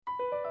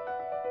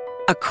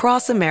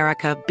Across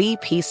America,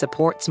 BP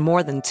supports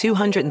more than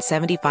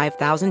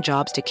 275,000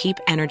 jobs to keep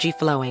energy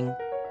flowing.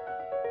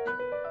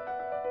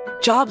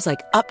 Jobs like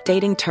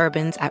updating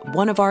turbines at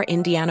one of our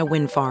Indiana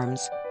wind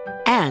farms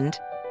and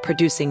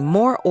producing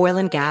more oil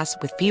and gas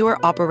with fewer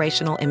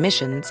operational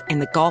emissions in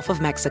the Gulf of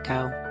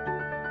Mexico.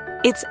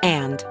 It's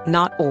and,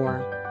 not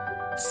or.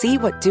 See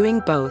what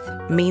doing both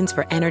means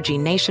for energy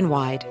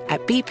nationwide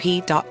at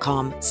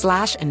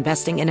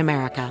bp.com/investing in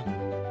America.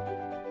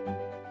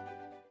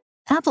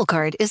 Apple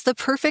Card is the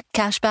perfect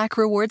cashback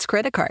rewards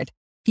credit card.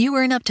 You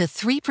earn up to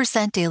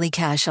 3% daily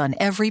cash on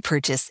every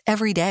purchase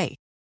every day.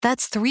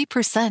 That's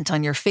 3%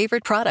 on your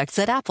favorite products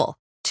at Apple,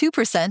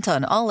 2%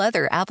 on all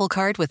other Apple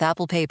Card with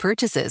Apple Pay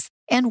purchases,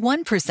 and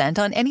 1%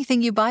 on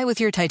anything you buy with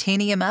your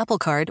titanium Apple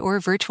Card or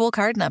virtual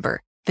card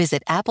number.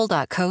 Visit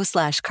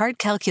apple.co/card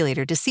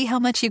calculator to see how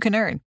much you can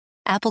earn.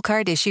 Apple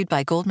Card issued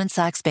by Goldman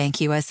Sachs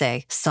Bank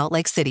USA, Salt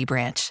Lake City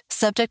branch.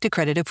 Subject to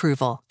credit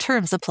approval.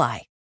 Terms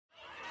apply.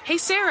 Hey,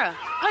 Sarah,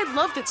 I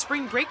loved that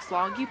spring break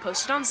vlog you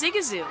posted on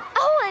Zigazoo.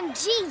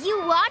 OMG,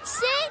 you watched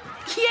it?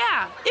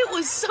 Yeah, it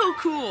was so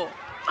cool.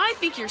 I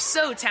think you're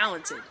so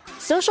talented.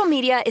 Social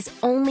media is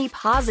only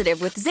positive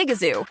with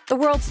Zigazoo, the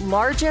world's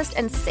largest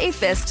and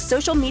safest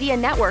social media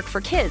network for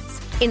kids.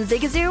 In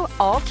Zigazoo,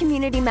 all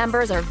community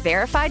members are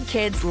verified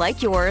kids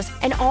like yours,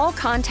 and all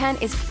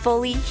content is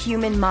fully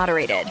human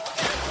moderated.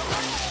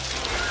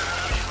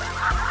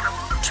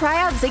 Try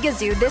out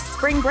Zigazoo this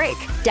spring break.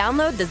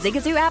 Download the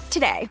Zigazoo app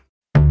today.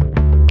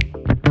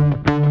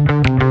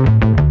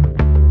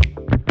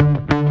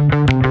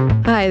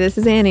 Hi, this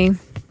is Annie.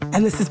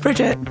 And this is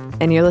Bridget.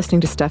 And you're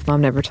listening to Stuff Mom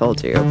Never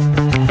Told You.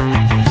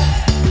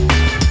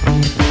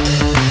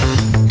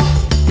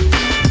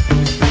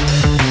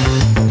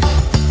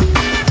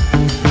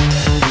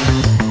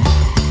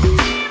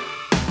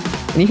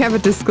 And you have a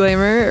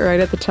disclaimer right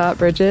at the top,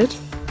 Bridget.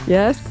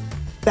 Yes?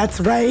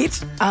 That's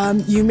right.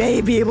 You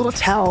may be able to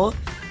tell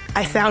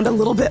I sound a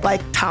little bit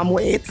like Tom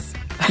Waits.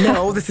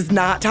 No, this is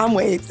not Tom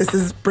Waits. This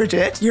is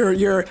Bridget,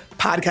 your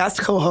podcast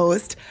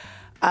co-host.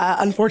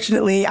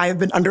 Unfortunately, I have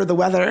been under the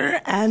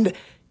weather, and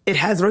it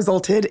has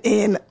resulted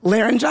in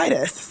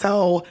laryngitis.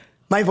 So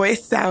my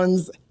voice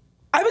sounds,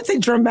 I would say,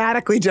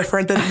 dramatically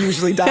different than it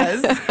usually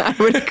does. I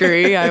would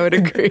agree.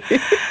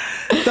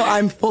 So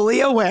I'm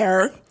fully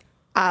aware.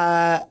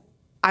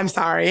 I'm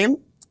sorry.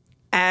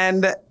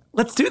 And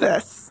let's do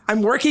this.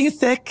 I'm working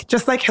sick,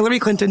 just like Hillary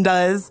Clinton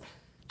does,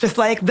 just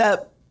like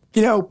the,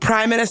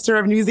 Prime Minister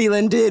of New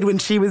Zealand did when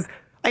she was,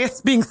 I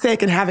guess, being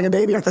sick and having a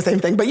baby aren't the same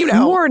thing, but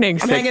morning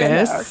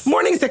sickness.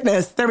 Morning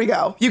sickness. There we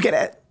go. You get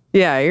it.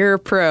 Yeah, you're a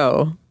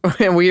pro,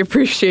 and we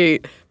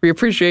appreciate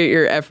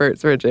your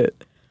efforts,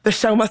 Bridget. The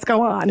show must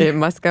go on. It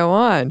must go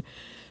on.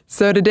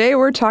 So today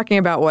we're talking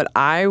about what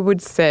I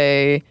would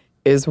say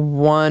is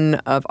one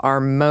of our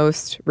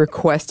most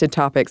requested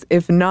topics,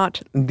 if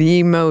not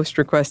the most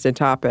requested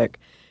topic,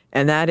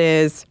 and that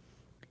is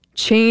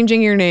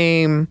changing your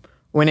name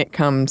when it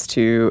comes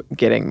to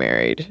getting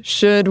married.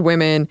 Should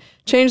women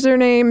change their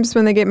names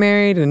when they get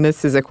married? And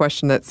this is a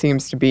question that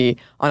seems to be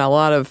on a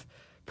lot of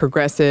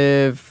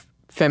progressive,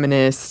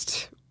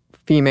 feminist,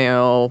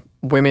 female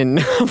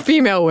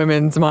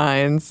women's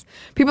minds,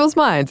 people's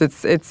minds.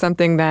 It's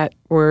something that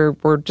we're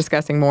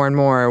discussing more and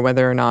more,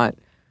 whether or not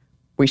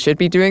we should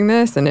be doing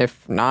this, and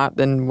if not,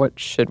 then what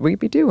should we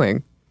be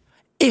doing?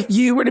 If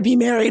you were to be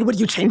married, would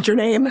you change your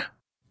name?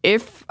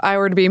 If I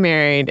were to be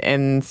married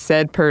and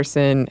said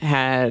person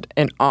had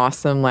an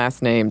awesome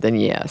last name, then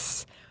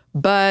yes.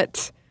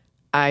 But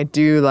I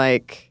do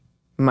like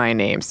my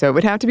name, so it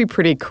would have to be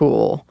pretty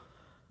cool.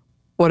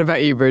 What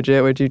about you,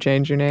 Bridget? Would you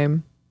change your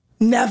name?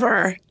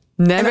 Never.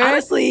 Never? And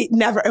honestly,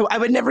 never. I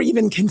would never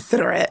even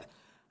consider it.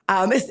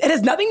 It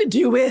has nothing to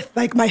do with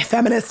like my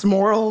feminist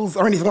morals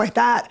or anything like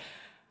that.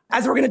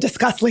 As we're going to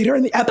discuss later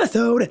in the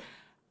episode,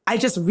 I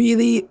just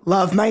really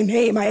love my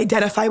name. I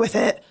identify with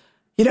it.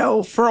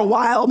 For a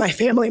while, my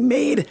family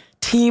made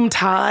Team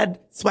Todd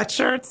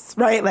sweatshirts,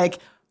 right? Like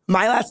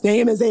my last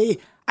name is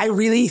I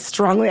really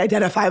strongly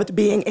identify with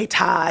being a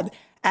Todd.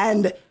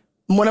 And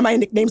one of my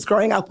nicknames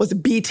growing up was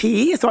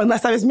BT. So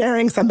unless I was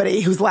marrying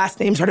somebody whose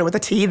last name started with a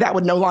T, that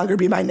would no longer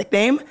be my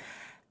nickname.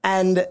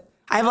 And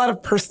I have a lot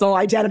of personal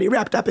identity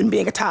wrapped up in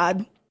being a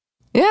Todd.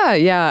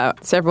 Yeah.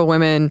 Several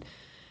women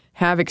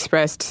have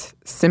expressed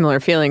similar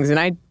feelings.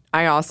 And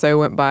I also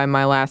went by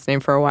my last name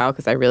for a while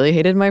because I really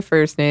hated my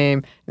first name.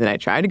 And then I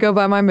tried to go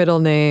by my middle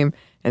name,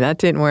 and that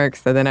didn't work.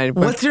 So then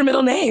What's your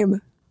middle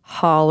name?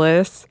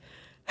 Hollis.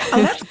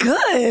 Oh, that's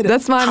good.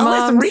 That's my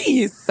Hollis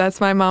Reese. That's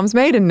my mom's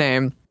maiden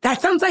name.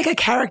 That sounds like a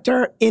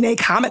character in a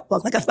comic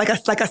book, like a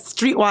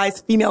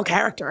streetwise female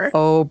character.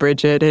 Oh,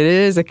 Bridget, it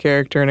is a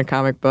character in a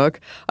comic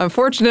book.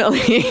 Unfortunately,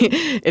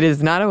 it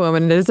is not a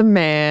woman. It is a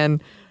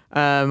man.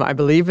 I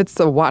believe it's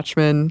a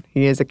Watchman.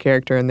 He is a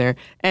character in there.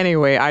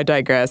 Anyway, I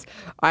digress.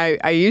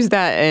 I used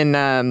that in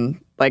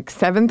like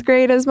 7th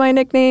grade as my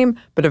nickname,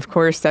 but of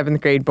course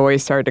 7th grade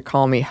boys started to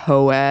call me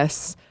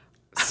Ho-S,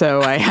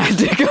 so I had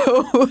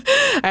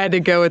to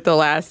go with the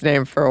last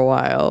name for a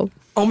while.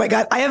 Oh my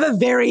God, I have a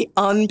very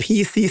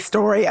un-PC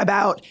story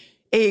about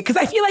because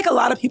I feel like a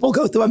lot of people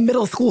go through a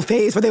middle school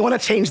phase where they want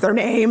to change their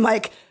name.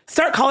 Like,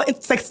 stop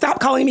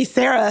calling me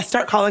Sarah,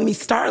 start calling me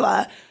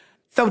Starla.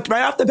 So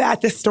right off the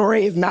bat, this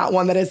story is not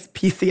one that is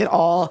PC at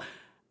all.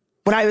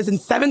 When I was in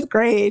 7th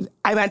grade,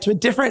 I went to a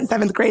different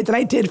 7th grade than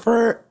I did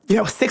for,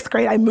 6th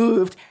grade. I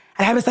moved,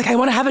 and I was like, I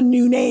want to have a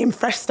new name,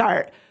 fresh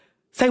start.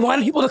 So I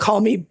wanted people to call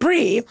me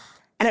Bree.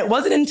 And it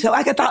wasn't until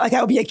I thought like I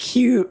would be a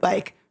cute,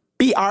 like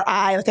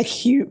B-R-I, like a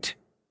cute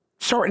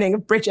shortening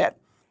of Bridget.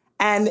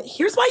 And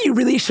here's why you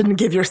really shouldn't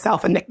give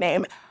yourself a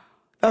nickname.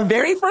 The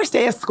very first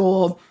day of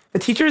school, the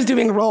teacher is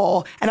doing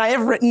roll, and I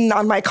have written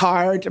on my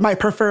card, my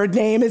preferred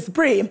name is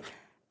Bree.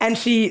 And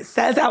she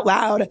says out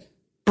loud,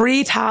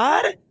 Bree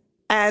Todd.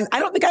 And I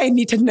don't think I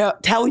need to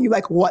tell you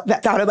like what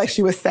that sounded like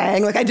she was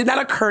saying. Like, it did not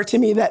occur to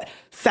me that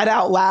said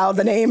out loud,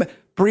 the name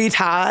Bree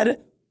Todd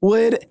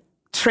would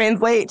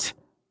translate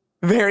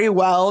very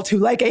well to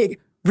like a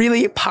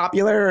really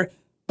popular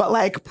but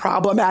like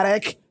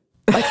problematic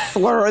like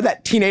slur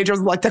that teenagers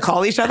like to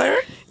call each other.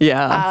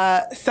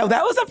 Yeah. So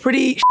that was a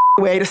pretty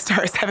way to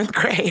start 7th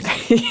grade.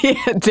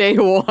 Yeah, day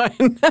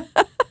one.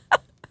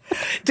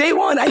 Day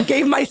one, I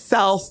gave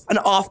myself an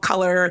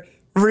off-color,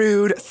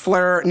 rude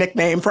slur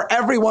nickname for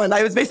everyone.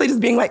 I was basically just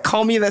being like,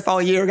 call me this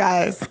all year,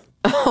 guys.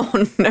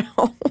 Oh,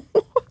 no.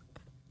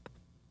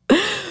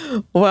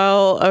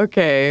 Well,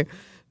 okay.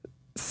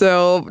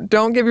 So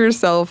don't give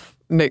yourself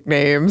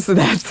nicknames.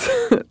 That's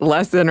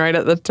lesson right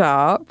at the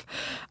top.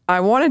 I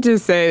wanted to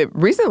say,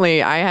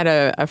 recently I had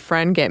a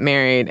friend get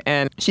married,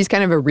 and she's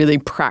kind of a really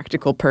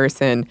practical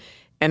person.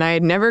 And I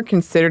had never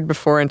considered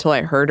before until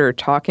I heard her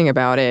talking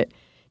about it,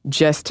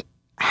 just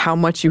how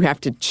much you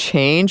have to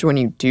change when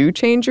you do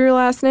change your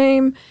last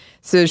name.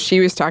 So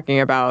she was talking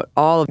about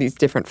all of these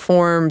different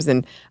forms,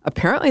 and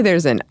apparently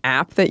there's an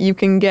app that you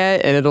can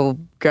get, and it'll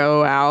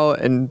go out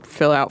and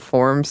fill out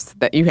forms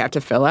that you have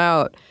to fill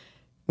out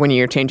when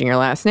you're changing your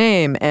last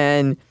name.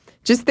 And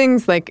just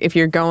things like if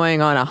you're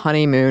going on a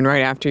honeymoon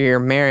right after your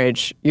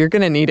marriage, you're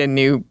going to need a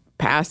new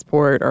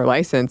passport or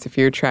license if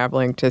you're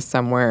traveling to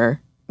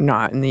somewhere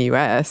not in the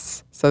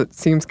U.S. So it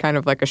seems kind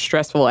of like a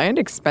stressful and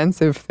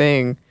expensive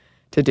thing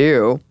to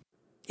do.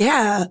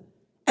 Yeah.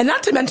 And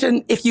not to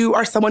mention, if you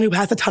are someone who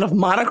has a ton of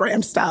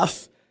monogram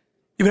stuff,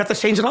 you would have to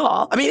change it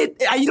all. I mean,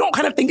 you don't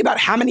kind of think about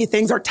how many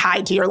things are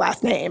tied to your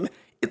last name,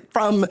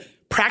 from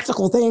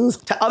practical things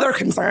to other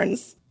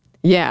concerns.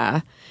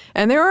 Yeah.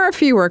 And there are a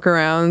few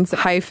workarounds,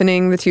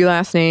 hyphening the two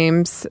last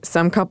names.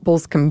 Some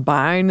couples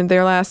combine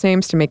their last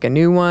names to make a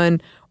new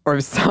one,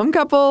 or some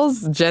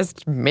couples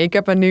just make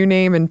up a new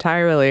name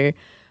entirely.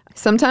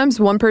 Sometimes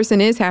one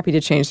person is happy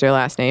to change their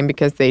last name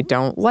because they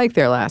don't like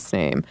their last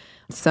name.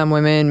 Some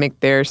women make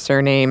their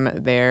surname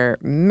their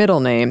middle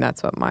name.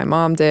 That's what my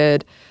mom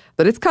did.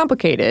 But it's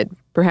complicated,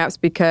 perhaps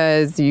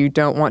because you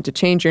don't want to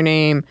change your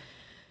name.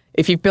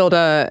 If you've built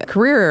a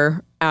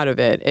career out of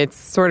it, it's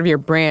sort of your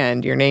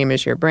brand. Your name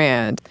is your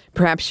brand.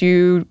 Perhaps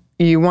you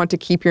want to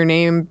keep your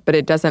name, but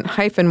it doesn't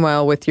hyphen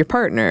well with your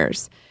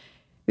partners.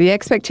 The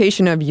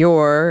expectation of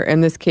your,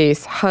 in this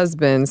case,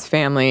 husband's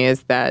family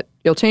is that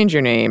you'll change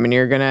your name, and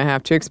you're going to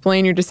have to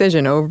explain your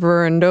decision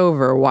over and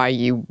over why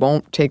you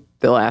won't take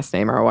the last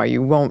name or why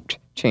you won't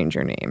change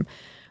your name.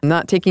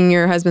 Not taking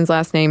your husband's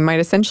last name might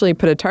essentially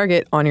put a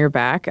target on your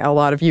back. A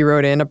lot of you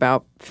wrote in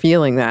about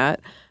feeling that.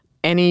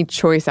 Any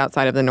choice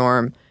outside of the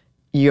norm,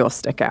 you'll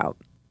stick out.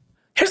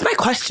 Here's my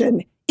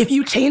question. If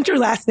you change your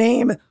last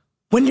name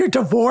when you're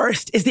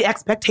divorced, is the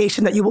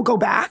expectation that you will go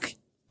back?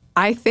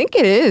 I think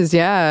it is,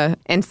 yeah.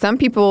 And some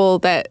people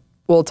that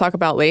we'll talk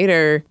about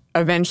later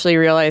eventually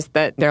realize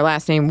that their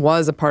last name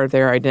was a part of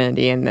their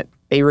identity and that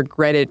they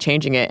regretted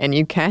changing it. And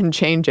you can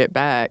change it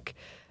back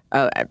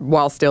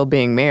while still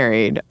being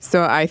married.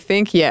 So I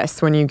think,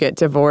 yes, when you get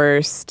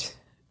divorced,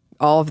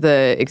 all of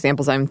the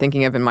examples I'm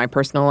thinking of in my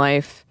personal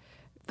life,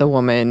 the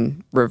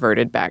woman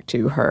reverted back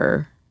to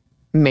her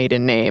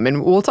maiden name.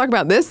 And we'll talk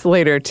about this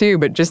later too,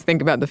 but just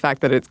think about the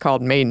fact that it's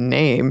called maiden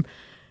name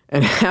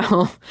and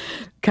how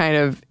kind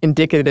of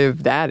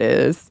indicative that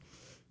is.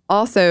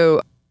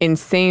 Also, in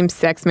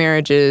same-sex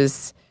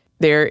marriages,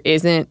 there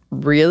isn't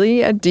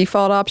really a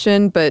default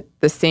option, but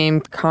the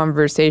same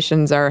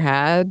conversations are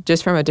had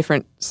just from a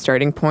different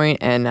starting point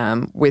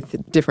and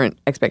with different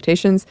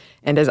expectations.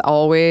 And as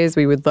always,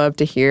 we would love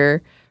to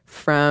hear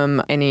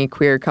from any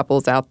queer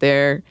couples out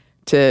there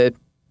to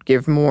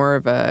give more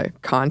of a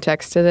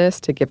context to this,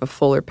 to give a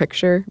fuller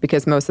picture,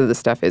 because most of the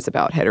stuff is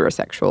about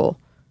heterosexual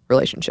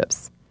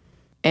relationships.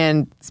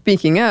 And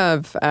speaking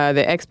of,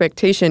 the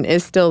expectation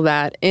is still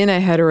that in a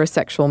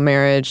heterosexual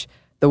marriage,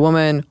 the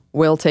woman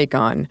will take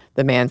on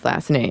the man's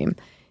last name.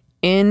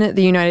 In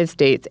the United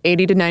States,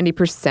 80 to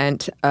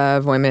 90%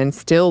 of women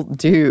still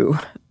do,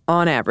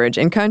 on average.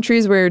 In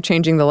countries where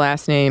changing the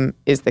last name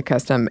is the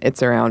custom,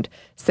 it's around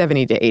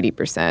 70 to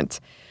 80%.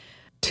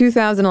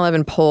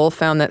 2011 poll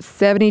found that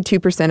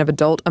 72% of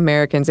adult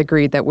Americans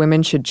agreed that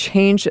women should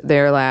change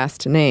their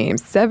last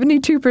names.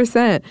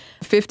 72%.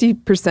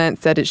 50%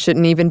 said it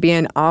shouldn't even be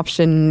an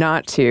option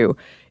not to.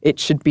 It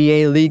should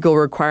be a legal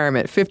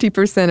requirement.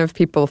 50% of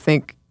people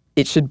think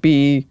it should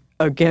be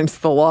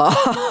against the law.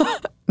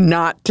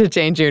 not to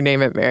change your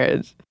name at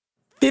marriage.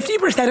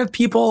 50% of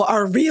people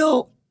are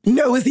real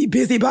nosy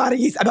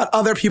busybodies about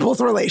other people's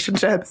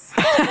relationships.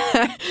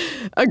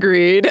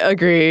 Agreed.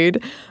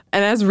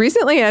 And as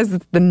recently as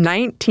the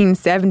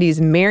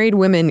 1970s, married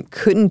women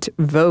couldn't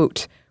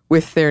vote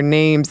with their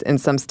names in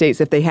some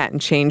states if they hadn't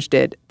changed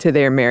it to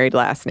their married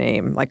last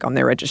name, like on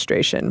their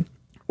registration.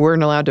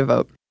 Weren't allowed to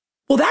vote.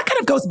 Well, that kind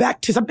of goes back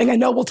to something I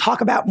know we'll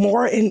talk about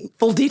more in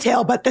full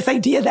detail, but this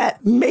idea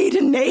that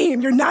maiden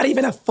name, you're not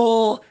even a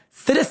full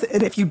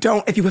citizen if you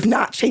have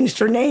not changed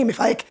your name, if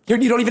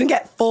you don't even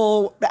get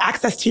full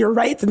access to your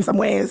rights in some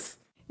ways.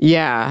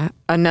 Yeah.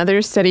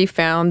 Another study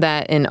found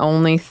that in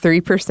only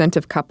 3%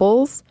 of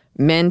couples,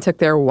 men took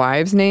their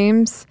wives'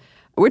 names,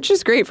 which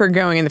is great for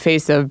going in the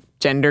face of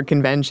gender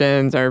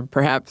conventions, or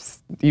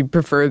perhaps you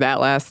prefer that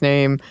last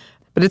name.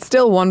 But it's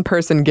still one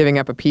person giving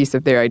up a piece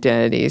of their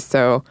identity.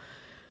 So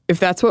if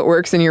that's what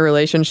works in your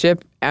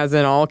relationship, as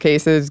in all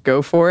cases,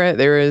 go for it.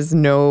 There is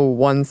no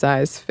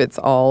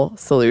one-size-fits-all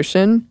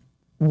solution.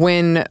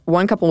 When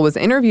one couple was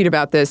interviewed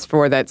about this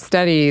for that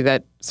study,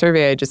 that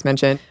survey I just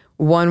mentioned,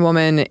 one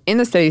woman in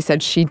the study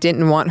said she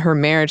didn't want her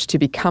marriage to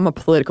become a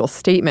political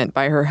statement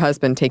by her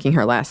husband taking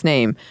her last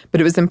name, but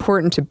it was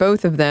important to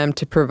both of them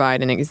to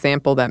provide an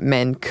example that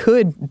men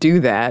could do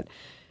that.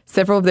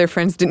 Several of their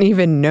friends didn't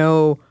even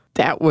know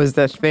that was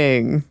the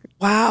thing.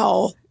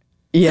 Wow.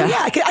 Yeah. So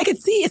yeah, I could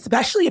see,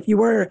 especially if you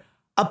were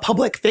a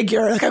public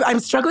figure. Like I'm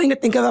struggling to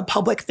think of a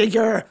public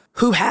figure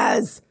who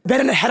has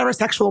been in a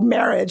heterosexual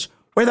marriage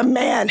where the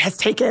man has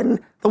taken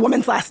the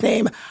woman's last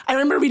name. I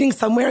remember reading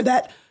somewhere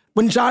that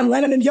when John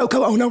Lennon and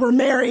Yoko Ono were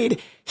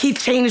married, he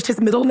changed his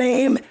middle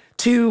name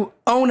to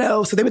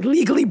Ono so they would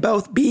legally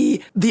both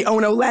be the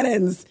Ono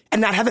Lennons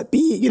and not have it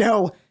be,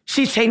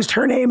 she changed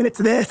her name and it's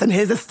this and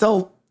his is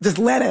still just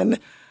Lennon.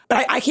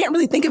 But I can't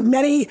really think of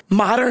many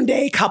modern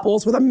day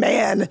couples where the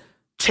man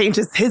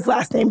changes his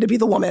last name to be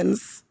the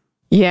woman's.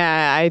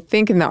 Yeah, I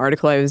think in the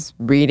article I was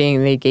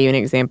reading, they gave an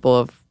example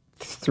of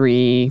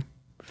 3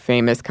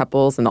 famous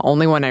couples, and the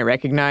only one I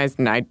recognized,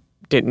 and I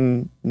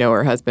didn't know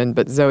her husband,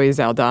 but Zoe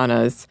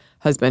Saldana's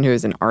husband, who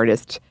is an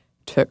artist,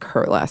 took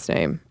her last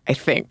name, I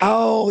think.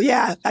 Oh,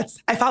 yeah.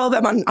 I follow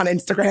them on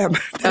Instagram.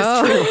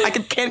 That's true. I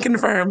can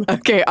confirm.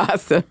 Okay,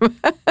 awesome.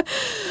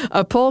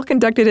 A poll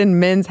conducted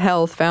in Men's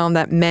Health found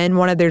that men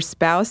wanted their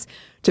spouse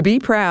to be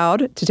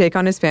proud to take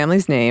on his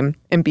family's name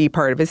and be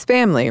part of his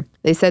family.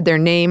 They said their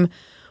name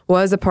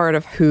was a part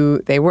of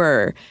who they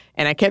were.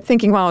 And I kept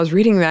thinking while I was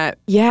reading that,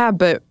 yeah,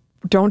 but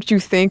don't you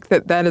think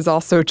that that is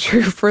also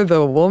true for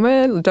the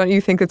woman? Don't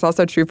you think it's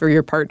also true for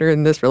your partner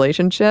in this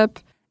relationship?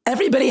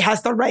 Everybody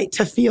has the right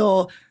to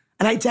feel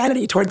an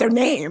identity toward their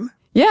name.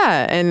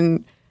 Yeah,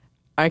 and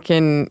I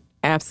can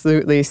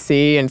absolutely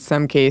see in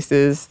some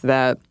cases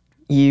that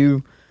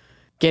you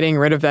getting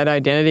rid of that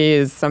identity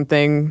is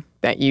something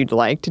that you'd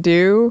like to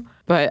do.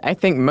 But I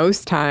think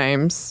most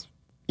times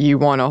you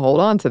want to hold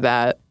on to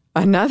that.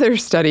 Another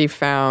study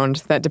found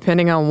that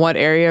depending on what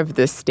area of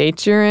the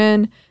state you're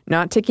in,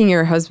 not taking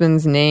your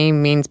husband's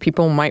name means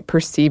people might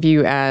perceive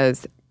you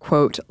as,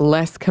 quote,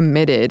 less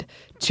committed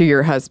to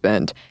your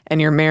husband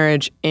and your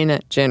marriage in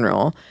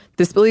general.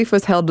 This belief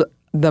was held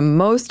the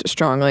most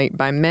strongly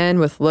by men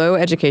with low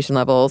education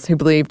levels who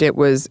believed it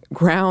was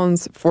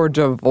grounds for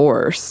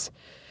divorce.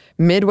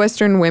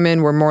 Midwestern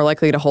women were more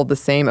likely to hold the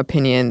same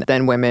opinion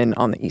than women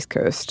on the East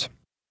Coast.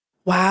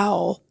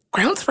 Wow.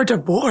 Grounds for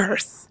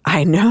divorce.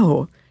 I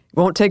know.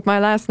 Won't take my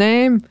last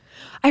name.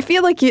 I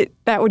feel like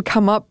that would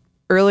come up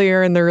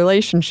earlier in the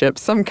relationship.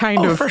 Some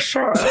kind of for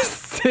sure.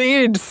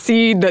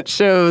 seed that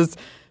shows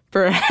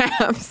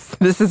perhaps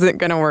this isn't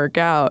going to work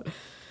out,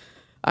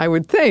 I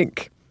would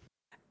think.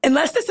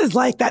 Unless this is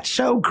like that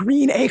show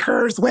Green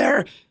Acres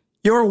where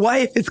your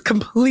wife is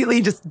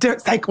completely just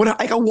like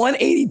a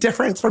 180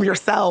 difference from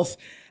yourself.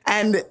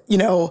 And,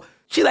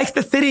 she likes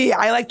the city,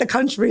 I like the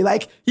country.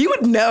 Like, you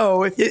would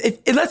know, if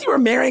unless you were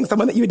marrying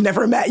someone that you had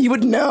never met, you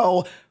would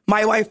know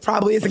my wife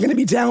probably isn't going to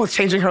be down with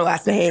changing her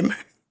last name.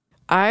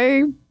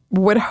 I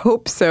would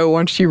hope so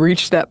once you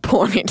reach that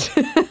point.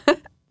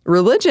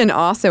 Religion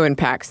also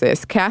impacts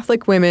this.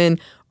 Catholic women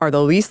are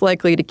the least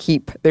likely to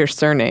keep their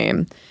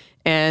surname.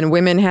 And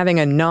women having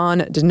a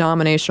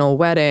non-denominational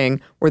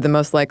wedding were the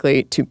most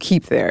likely to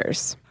keep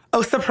theirs.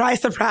 Oh, surprise,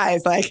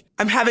 surprise. Like,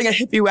 I'm having a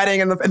hippie wedding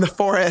in the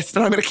forest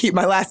and I'm going to keep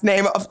my last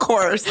name, of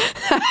course.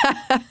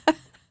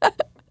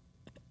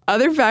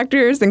 Other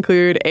factors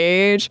include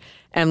age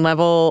and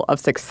level of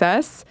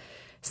success.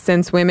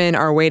 Since women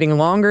are waiting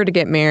longer to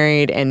get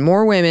married and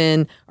more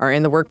women are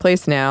in the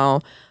workplace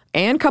now,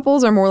 and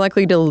couples are more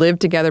likely to live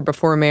together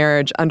before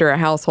marriage under a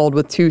household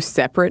with 2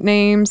 separate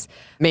names,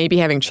 maybe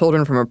having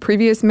children from a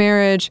previous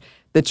marriage,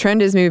 the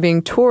trend is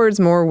moving towards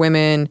more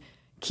women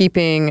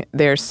keeping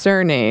their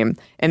surname.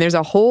 And there's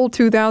a whole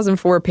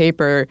 2004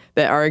 paper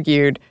that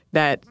argued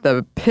that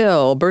the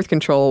pill, birth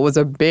control, was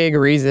a big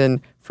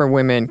reason for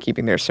women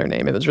keeping their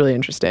surname. It was really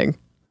interesting.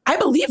 I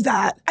believe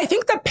that. I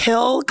think the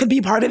pill could be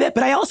part of it,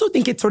 but I also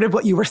think it's sort of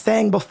what you were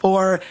saying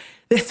before,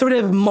 this sort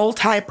of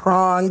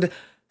multi-pronged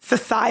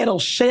societal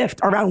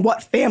shift around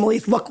what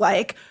families look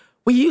like,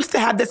 we used to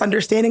have this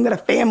understanding that a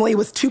family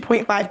was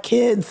 2.5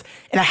 kids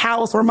in a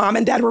house where mom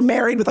and dad were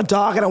married with a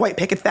dog and a white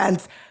picket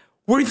fence.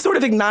 We've sort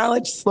of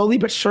acknowledged slowly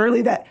but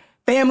surely that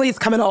families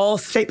come in all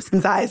shapes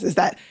and sizes,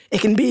 that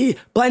it can be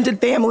blended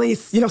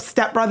families,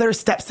 stepbrothers,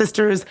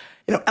 stepsisters,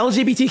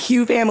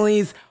 LGBTQ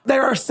families.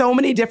 There are so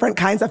many different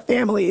kinds of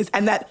families,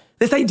 and that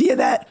this idea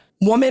that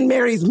woman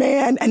marries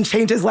man and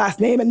changes last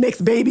name and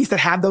makes babies that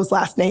have those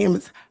last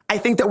names, I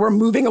think that we're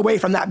moving away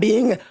from that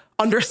being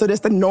understood as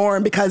the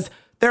norm, because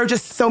there are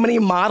just so many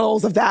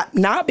models of that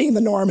not being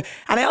the norm.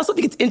 And I also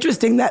think it's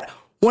interesting that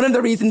one of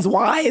the reasons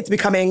why it's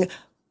becoming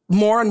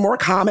more and more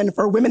common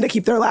for women to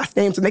keep their last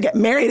names when they get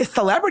married is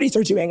celebrities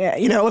are doing it.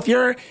 If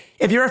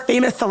you're a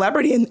famous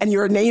celebrity and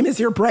your name is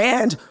your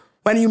brand,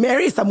 when you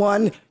marry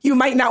someone, you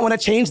might not want to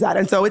change that.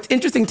 And so it's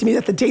interesting to me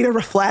that the data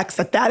reflects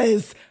that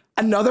is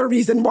another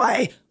reason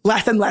why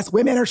less and less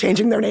women are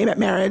changing their name at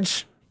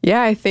marriage.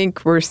 Yeah, I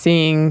think we're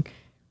seeing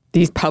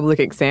these public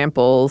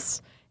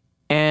examples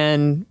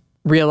and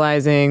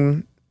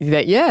realizing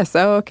that, yes,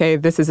 okay,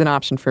 this is an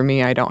option for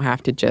me. I don't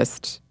have to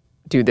just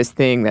do this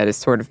thing that has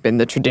sort of been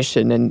the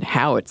tradition and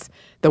how it's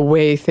the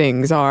way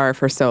things are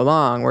for so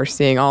long. We're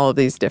seeing all of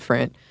these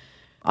different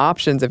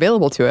options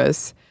available to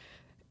us.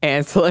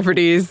 And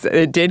celebrities,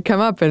 it did come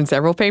up in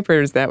several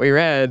papers that we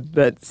read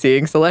that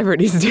seeing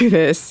celebrities do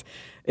this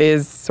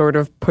is sort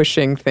of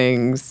pushing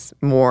things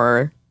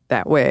more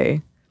that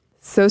way.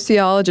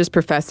 Sociologist,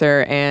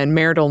 professor, and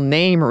marital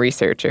name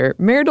researcher,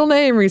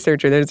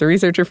 there's a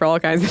researcher for all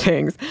kinds of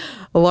things,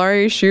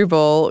 Laurie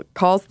Schubel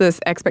calls this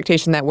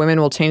expectation that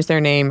women will change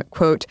their name,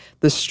 quote,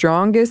 the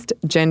strongest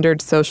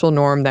gendered social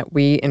norm that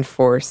we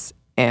enforce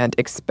and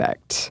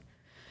expect.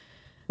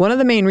 One of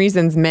the main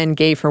reasons men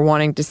gave for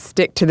wanting to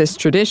stick to this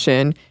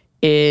tradition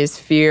is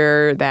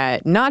fear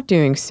that not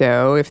doing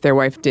so, if their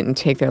wife didn't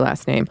take their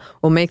last name,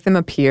 will make them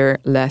appear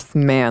less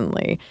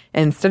manly.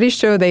 And studies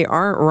show they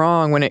aren't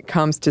wrong when it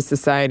comes to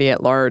society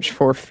at large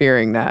for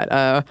fearing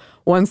that.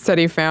 One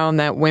study found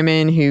that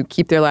women who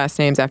keep their last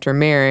names after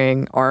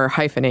marrying are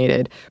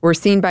hyphenated were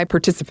seen by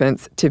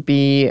participants to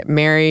be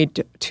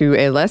married to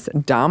a less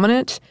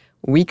dominant,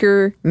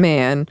 weaker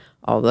man,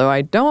 although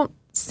I don't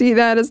see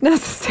that as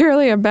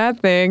necessarily a bad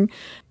thing.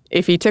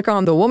 If he took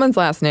on the woman's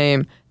last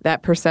name,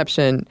 that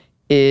perception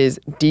is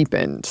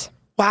deepened.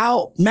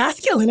 Wow,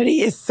 masculinity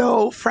is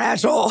so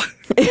fragile.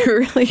 It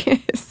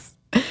really is.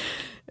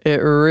 It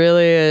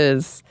really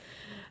is.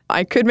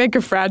 I could make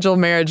a fragile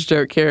marriage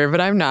joke here, but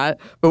I'm not.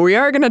 But we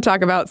are going to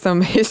talk about some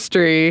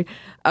history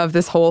of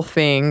this whole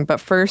thing. But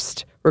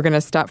first, we're going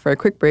to stop for a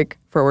quick break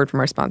for a word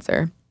from our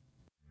sponsor.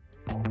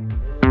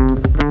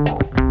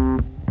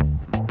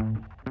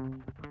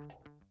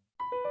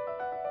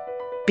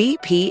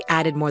 BP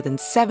added more than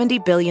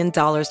 $70 billion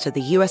to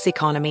the U.S.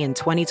 economy in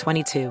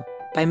 2022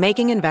 by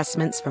making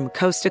investments from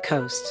coast to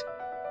coast.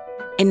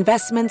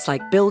 Investments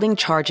like building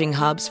charging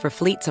hubs for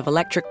fleets of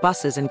electric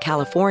buses in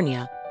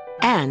California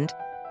and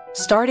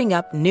starting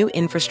up new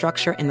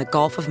infrastructure in the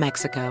Gulf of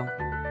Mexico.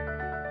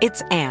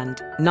 It's and,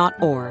 not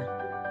or.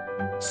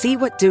 See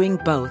what doing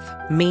both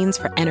means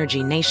for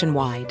energy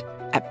nationwide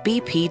at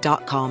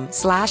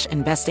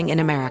bp.com/investing in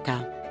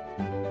America.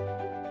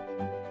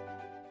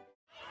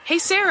 Hey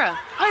Sarah,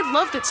 I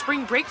loved that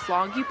spring break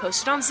vlog you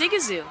posted on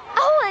Zigazoo.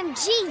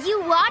 OMG,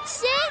 you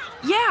watched it?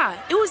 Yeah,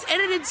 it was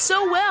edited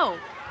so well.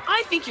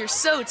 I think you're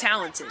so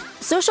talented.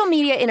 Social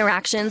media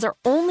interactions are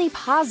only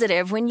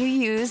positive when you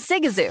use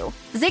Zigazoo.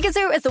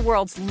 Zigazoo is the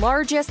world's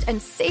largest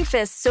and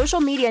safest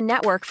social media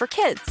network for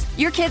kids.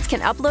 Your kids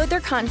can upload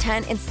their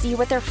content and see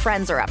what their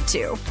friends are up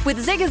to.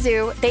 With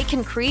Zigazoo, they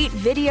can create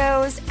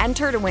videos,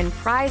 enter to win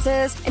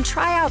prizes, and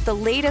try out the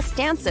latest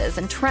dances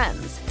and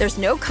trends. There's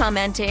no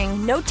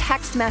commenting, no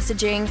text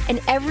messaging,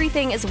 and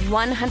everything is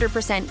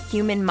 100%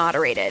 human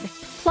moderated.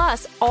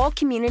 Plus, all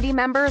community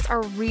members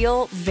are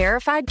real,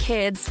 verified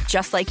kids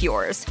just like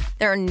yours.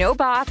 There are no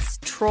bots,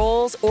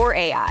 trolls, or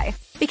AI.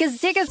 Because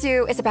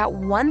Zigazoo is about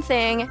one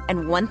thing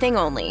and one thing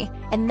only,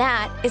 and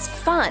that is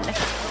fun.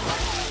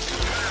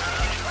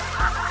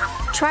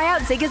 Try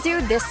out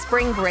Zigazoo this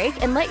spring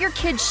break and let your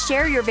kids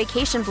share your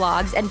vacation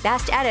vlogs and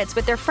best edits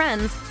with their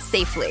friends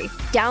safely.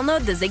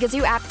 Download the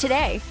Zigazoo app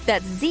today.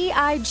 That's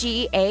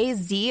Zigazoo.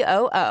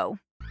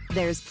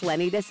 There's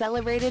plenty to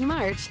celebrate in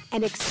March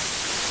and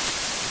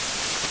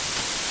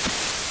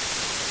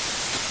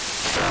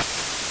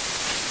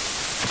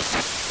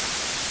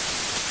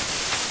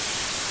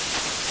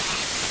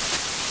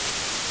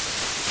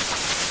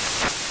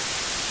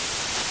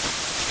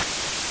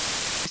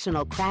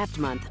National Craft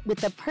Month with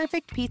the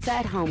perfect pizza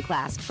at home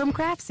class from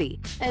Craftsy.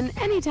 And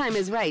anytime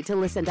is right to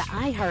listen to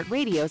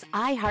iHeartRadio's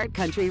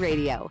iHeartCountry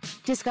Radio.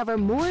 Discover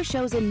more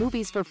shows and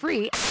movies for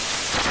free.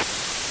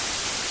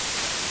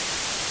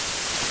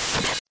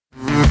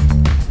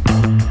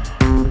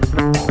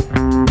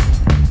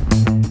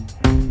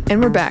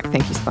 And we're back.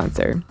 Thank you,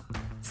 sponsor.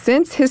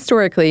 Since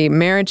historically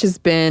marriage has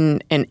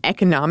been an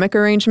economic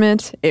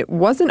arrangement, it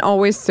wasn't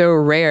always so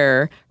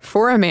rare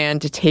for a man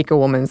to take a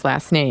woman's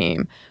last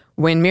name.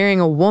 When marrying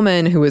a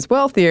woman who was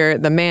wealthier,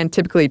 the man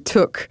typically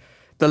took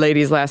the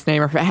lady's last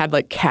name, or if it had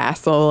like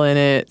castle in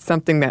it,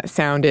 something that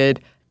sounded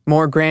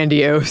more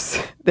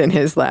grandiose than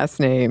his last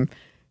name,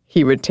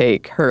 he would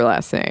take her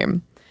last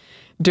name.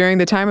 During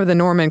the time of the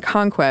Norman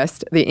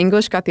conquest, the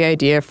English got the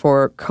idea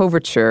for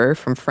coverture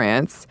from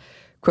France.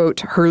 Quote,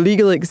 her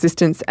legal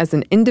existence as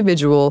an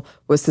individual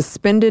was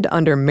suspended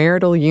under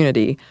marital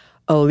unity,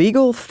 a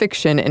legal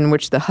fiction in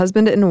which the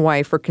husband and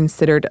wife were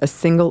considered a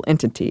single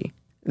entity,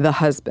 the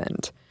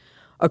husband.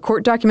 A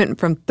court document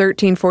from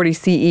 1340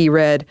 CE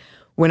read,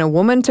 when a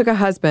woman took a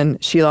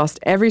husband, she lost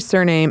every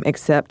surname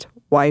except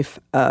wife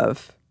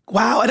of.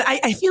 Wow, and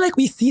I feel like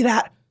we see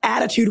that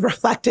attitude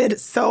reflected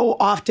so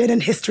often in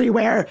history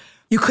where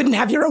you couldn't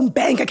have your own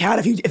bank account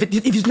if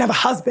you didn't have a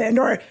husband,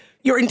 or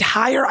your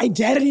entire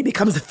identity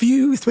becomes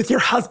fused with your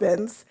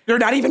husband's. You're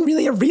not even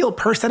really a real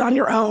person on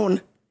your own.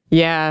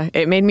 Yeah,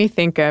 it made me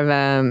think of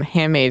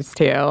Handmaid's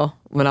Tale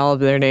when all of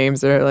their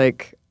names are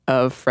like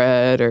of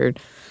Fred, or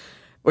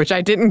which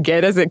I didn't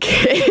get as a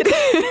kid.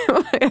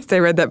 I guess I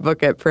read that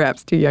book at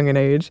perhaps too young an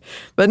age.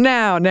 But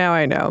now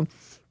I know.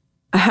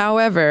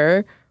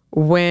 However,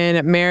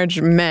 when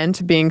marriage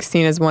meant being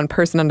seen as one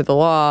person under the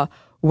law,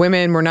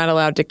 women were not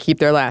allowed to keep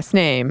their last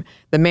name.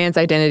 The man's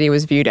identity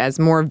was viewed as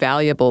more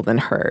valuable than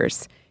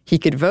hers. He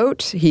could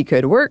vote, he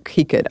could work,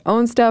 he could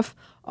own stuff,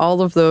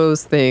 all of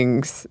those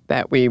things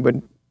that we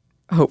would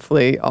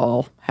hopefully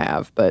all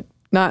have, but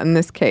not in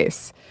this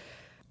case.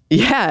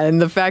 Yeah,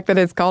 and the fact that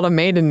it's called a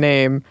maiden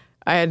name,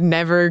 I had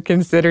never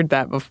considered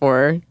that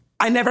before.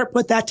 I never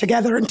put that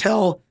together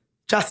until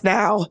just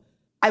now.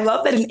 I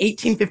love that in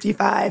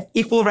 1855,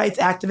 equal rights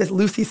activist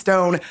Lucy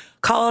Stone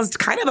caused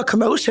kind of a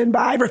commotion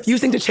by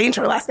refusing to change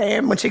her last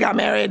name when she got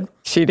married.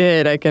 She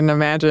did. I can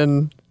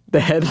imagine the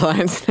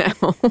headlines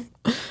now.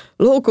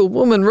 Local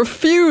woman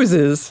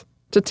refuses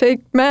to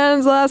take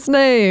man's last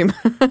name.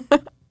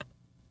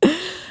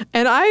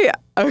 And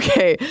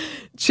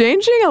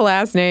changing a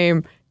last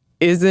name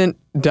isn't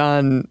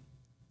done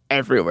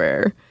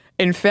everywhere.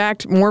 In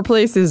fact, more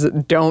places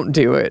don't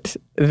do it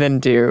than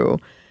do.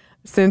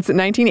 Since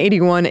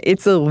 1981,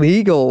 it's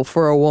illegal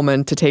for a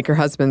woman to take her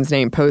husband's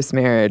name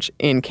post-marriage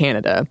in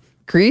Canada.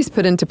 Greece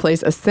put into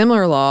place a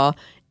similar law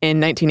in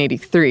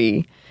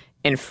 1983.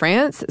 In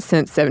France,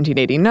 since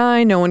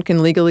 1789, no one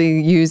can legally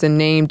use a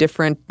name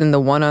different than the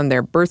one on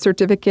their birth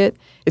certificate.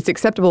 It's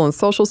acceptable in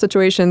social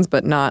situations,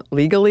 but not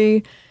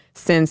legally.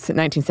 Since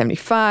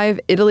 1975,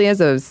 Italy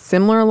has a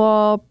similar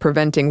law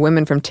preventing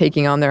women from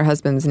taking on their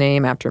husband's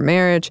name after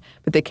marriage,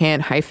 but they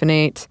can't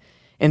hyphenate.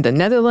 In the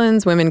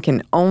Netherlands, women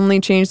can only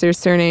change their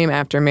surname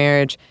after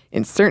marriage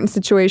in certain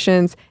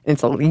situations, and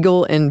it's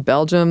illegal in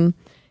Belgium.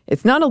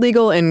 It's not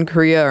illegal in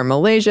Korea or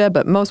Malaysia,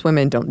 but most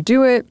women don't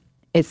do it.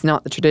 It's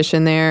not the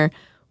tradition there.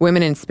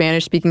 Women in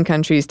Spanish-speaking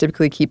countries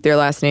typically keep their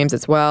last names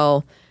as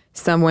well.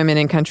 Some women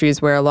in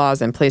countries where a law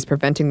is in place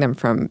preventing them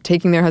from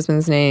taking their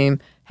husband's name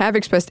have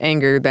expressed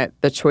anger that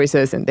the choice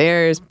isn't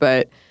theirs,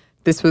 but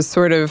this was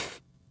sort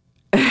of...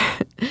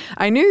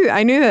 I knew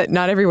that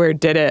not everywhere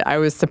did it. I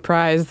was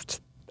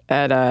surprised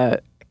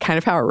at kind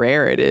of how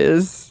rare it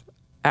is,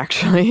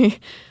 actually.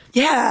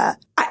 Yeah.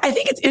 I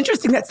think it's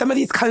interesting that some of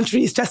these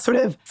countries just sort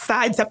of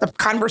sidestep the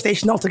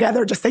conversation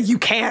altogether, just say you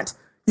can't.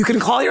 You can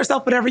call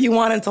yourself whatever you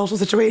want in social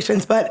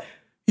situations, but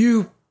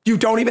you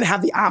don't even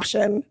have the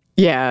option.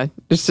 Yeah.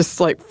 It's just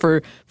like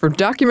for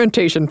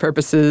documentation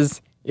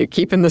purposes, you're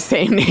keeping the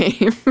same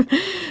name.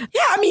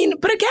 Yeah, I mean,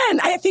 but again,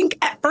 I think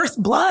at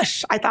first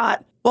blush, I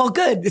thought, well,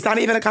 good, it's not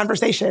even a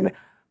conversation.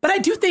 But I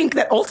do think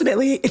that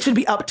ultimately it should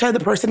be up to the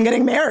person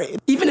getting married.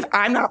 Even if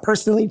I'm not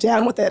personally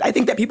down with it, I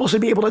think that people should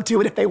be able to do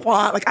it if they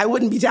want. Like, I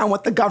wouldn't be down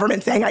with the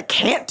government saying I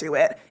can't do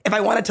it if I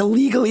wanted to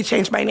legally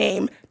change my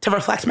name to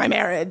reflect my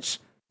marriage.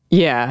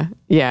 Yeah,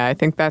 I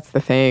think that's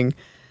the thing.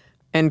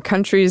 And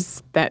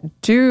countries that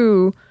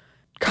do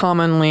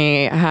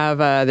commonly have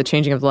the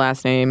changing of the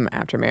last name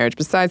after marriage,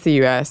 besides the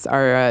U.S.,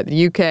 are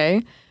the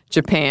UK,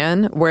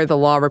 Japan, where the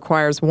law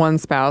requires one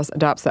spouse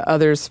adopts the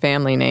other's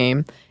family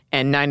name,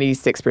 and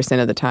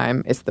 96% of the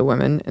time it's the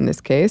woman in this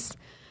case.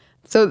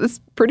 So it's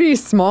pretty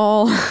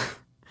small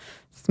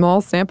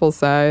sample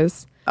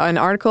size. An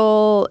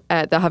article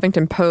at the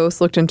Huffington Post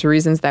looked into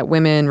reasons that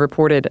women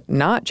reported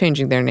not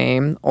changing their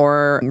name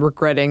or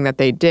regretting that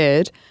they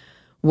did.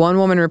 One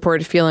woman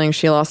reported feeling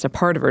she lost a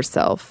part of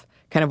herself,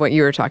 kind of what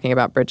you were talking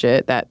about,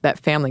 Bridget, that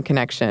family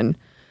connection.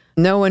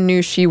 No one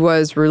knew she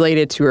was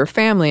related to her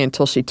family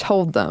until she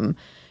told them.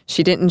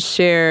 She didn't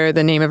share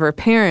the name of her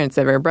parents,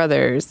 of her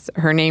brothers.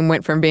 Her name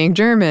went from being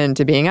German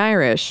to being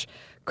Irish.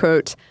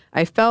 Quote,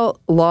 I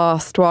felt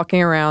lost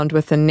walking around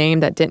with a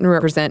name that didn't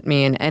represent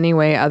me in any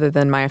way other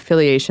than my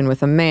affiliation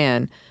with a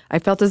man. I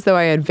felt as though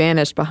I had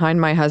vanished behind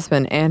my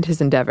husband and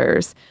his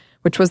endeavors,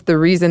 which was the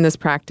reason this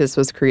practice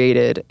was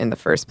created in the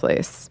first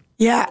place.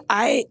 Yeah,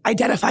 I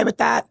identify with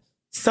that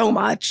so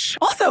much.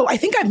 Also, I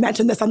think I've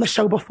mentioned this on the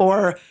show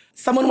before.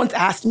 Someone once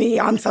asked me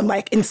on some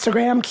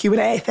Instagram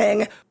Q&A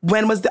thing,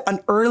 when was an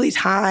early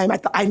time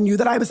I knew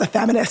that I was a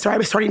feminist, or I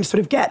was starting to sort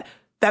of get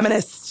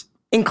feminist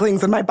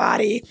inklings in my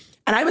body.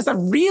 And I was a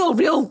real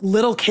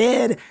little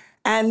kid.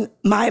 And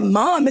my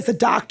mom is a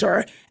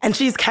doctor, and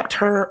she's kept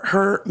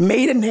her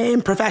maiden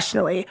name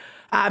professionally.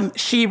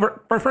 She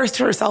refers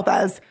to herself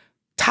as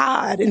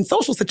Todd in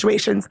social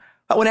situations,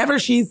 but whenever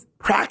she's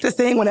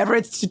practicing, whenever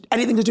it's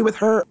anything to do with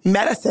her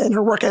medicine,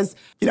 her work as,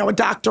 a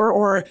doctor,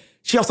 or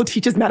she also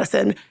teaches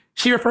medicine,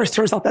 she refers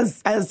to herself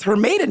as her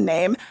maiden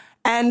name.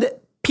 And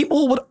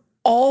people would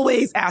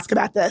always ask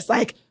about this,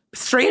 like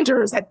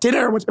strangers at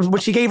dinner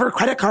when she gave her a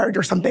credit card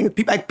or something.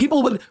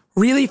 People would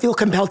really feel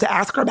compelled to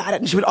ask her about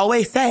it. And she would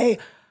always say,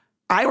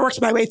 I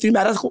worked my way through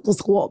medical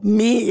school,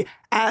 me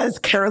as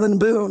Carolyn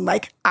Boone,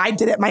 like I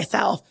did it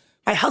myself.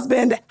 My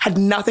husband had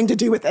nothing to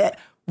do with it.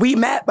 We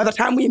met, by the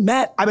time we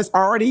met, I was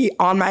already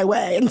on my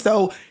way. And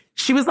so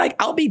she was like,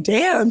 I'll be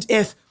damned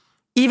if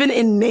even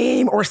in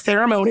name or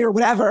ceremony or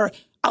whatever,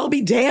 I'll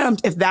be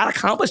damned if that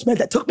accomplishment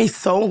that took me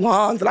so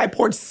long, that I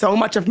poured so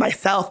much of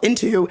myself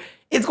into,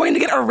 is going to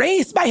get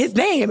erased by his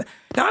name.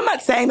 Now, I'm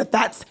not saying that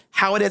that's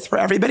how it is for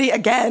everybody.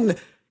 Again,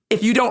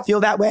 if you don't feel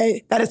that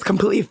way, that is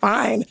completely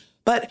fine.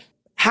 But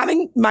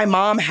having my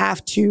mom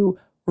have to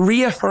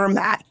reaffirm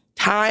that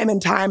time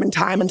and time and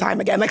time and time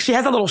again, like she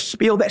has a little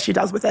spiel that she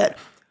does with it,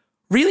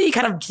 really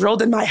kind of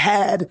drilled in my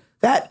head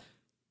that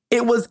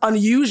it was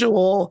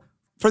unusual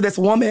for this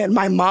woman,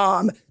 my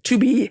mom, to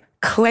be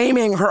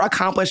claiming her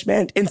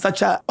accomplishment in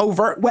such an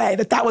overt way,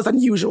 that was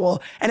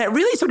unusual. And it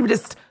really sort of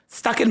just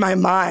stuck in my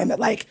mind that,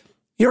 like,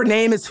 your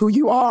name is who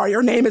you are.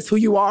 Your name is who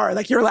you are.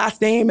 Like, your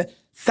last name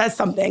says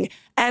something.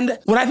 And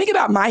when I think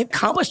about my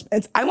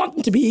accomplishments, I want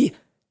them to be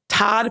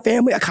Todd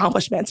family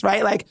accomplishments,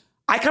 right? Like,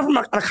 I come from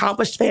an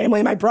accomplished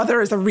family. My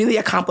brother is a really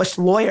accomplished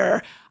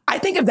lawyer. I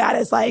think of that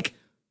as like,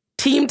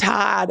 Team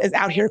Todd is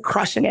out here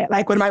crushing it.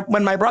 Like when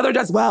my brother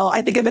does well,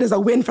 I think of it as a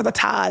win for the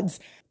Todds.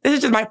 This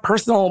is just my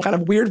personal kind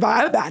of weird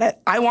vibe about it.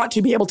 I want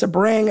to be able to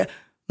bring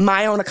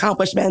my own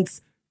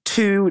accomplishments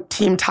to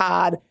Team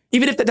Todd,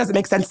 even if that doesn't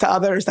make sense to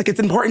others. Like, it's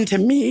important to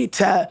me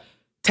to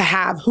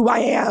have who I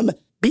am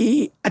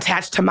be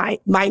attached to my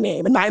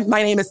name. And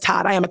my name is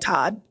Todd. I am a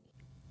Todd.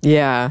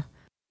 Yeah.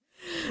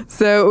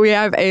 So we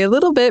have a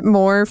little bit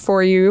more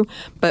for you,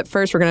 but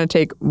first we're going to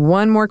take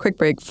one more quick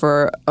break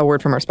for a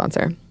word from our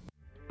sponsor.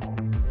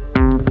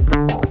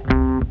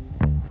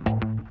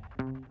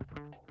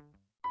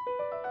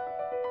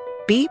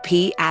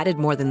 BP added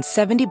more than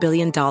 $70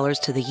 billion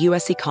to the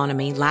U.S.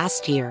 economy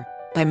last year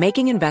by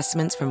making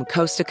investments from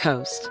coast to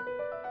coast.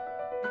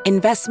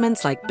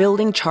 Investments like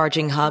building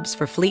charging hubs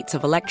for fleets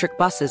of electric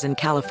buses in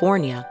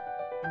California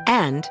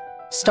and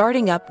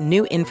starting up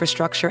new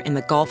infrastructure in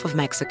the Gulf of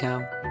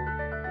Mexico.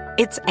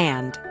 It's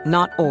and,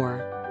 not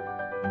or.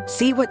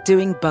 See what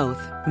doing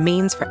both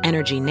means for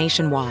energy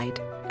nationwide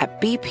at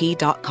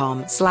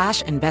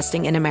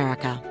bp.com/investing in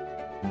America.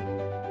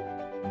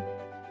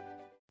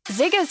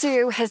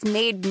 Zigazoo has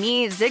made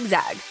me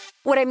zigzag.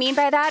 What I mean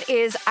by that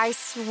is I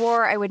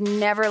swore I would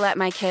never let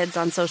my kids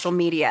on social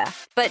media,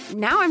 but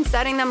now I'm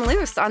setting them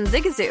loose on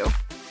Zigazoo.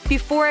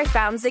 Before I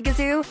found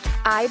Zigazoo,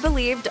 I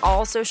believed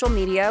all social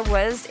media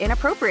was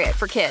inappropriate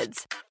for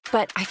kids.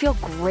 But I feel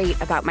great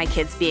about my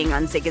kids being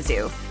on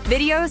Zigazoo.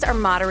 Videos are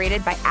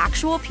moderated by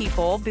actual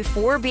people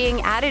before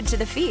being added to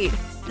the feed.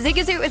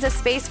 Zigazoo is a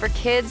space for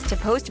kids to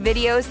post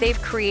videos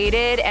they've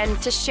created and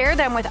to share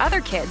them with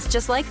other kids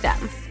just like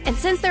them. And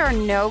since there are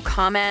no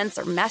comments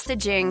or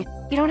messaging,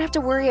 you don't have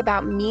to worry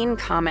about mean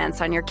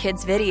comments on your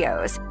kids'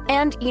 videos.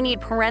 And you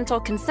need parental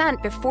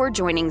consent before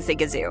joining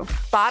Zigazoo.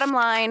 Bottom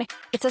line,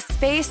 it's a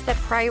space that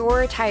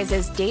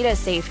prioritizes data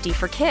safety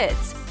for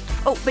kids.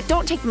 Oh, but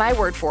don't take my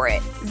word for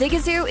it.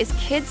 Zigazoo is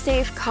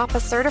KidSafe COPPA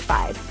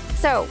certified.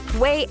 So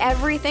weigh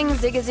everything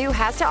Zigazoo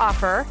has to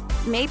offer.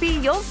 Maybe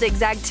you'll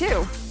zigzag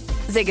too.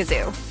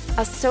 Zigazoo,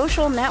 a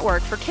social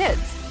network for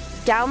kids.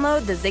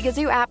 Download the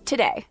Zigazoo app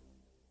today.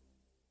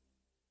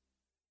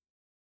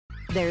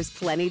 There's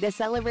plenty to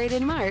celebrate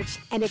in March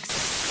and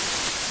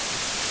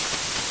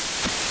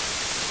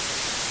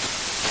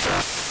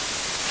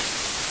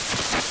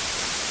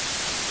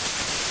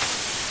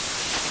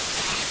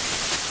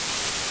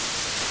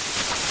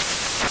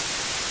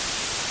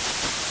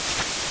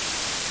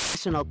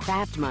National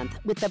Craft Month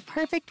with the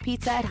Perfect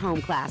Pizza at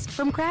Home class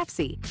from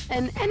Craftsy.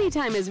 And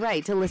anytime is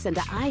right to listen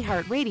to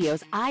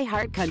iHeartRadio's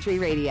iHeart Country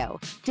Radio.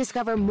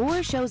 Discover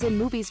more shows and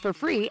movies for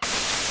free.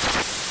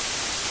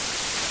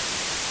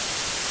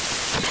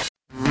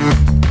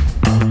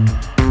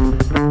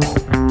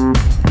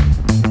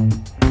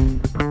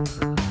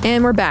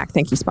 And we're back.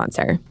 Thank you,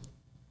 sponsor.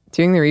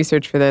 Doing the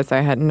research for this, I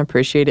hadn't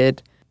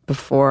appreciated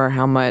before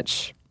how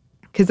much,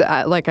 because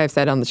like I've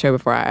said on the show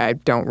before, I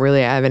don't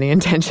really have any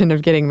intention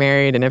of getting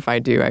married. And if I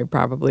do, I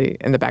probably,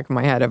 in the back of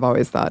my head, I've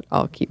always thought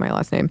I'll keep my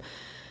last name.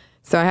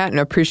 So I hadn't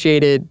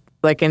appreciated,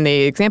 like in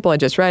the example I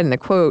just read in the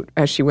quote,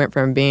 as she went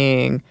from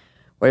being,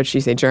 what did she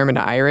say, German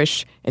to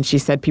Irish. And she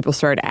said people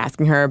started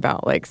asking her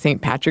about like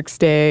St. Patrick's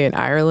Day in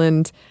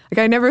Ireland. Like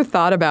I never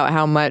thought about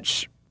how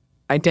much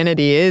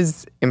identity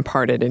is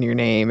imparted in your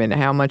name and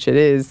how much it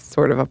is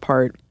sort of a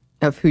part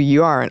of who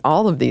you are, and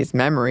all of these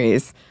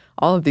memories,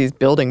 all of these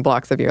building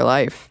blocks of your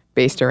life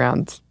based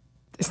around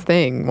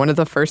thing, one of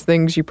the first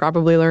things you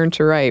probably learn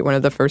to write, one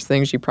of the first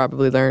things you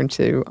probably learn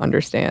to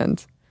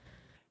understand.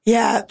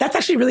 Yeah, that's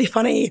actually really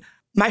funny.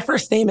 My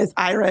first name is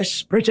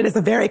Irish. Bridget is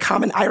a very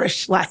common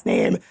Irish last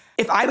name.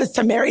 If I was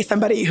to marry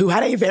somebody who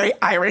had a very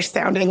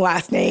Irish-sounding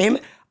last name,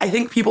 I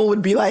think people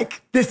would be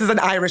like, this is an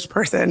Irish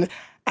person.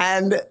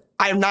 And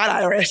I'm not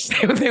Irish.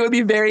 They would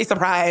be very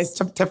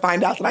surprised to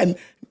find out that I'm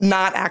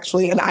not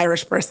actually an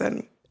Irish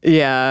person.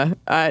 Yeah,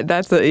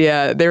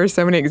 there were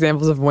so many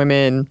examples of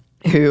women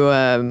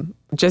who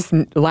just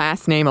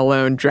last name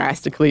alone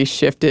drastically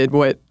shifted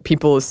what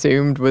people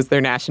assumed was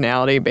their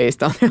nationality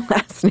based on their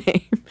last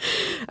name.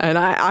 And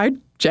I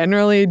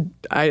generally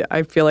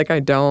feel like I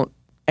don't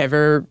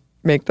ever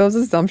make those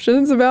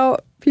assumptions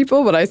about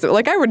people, but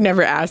I would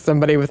never ask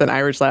somebody with an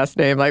Irish last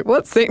name, like,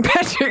 what's St.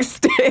 Patrick's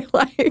Day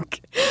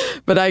like?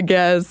 But I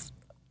guess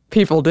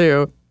people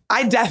do.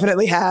 I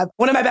definitely have.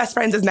 One of my best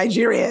friends is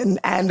Nigerian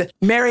and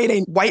married a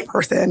white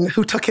person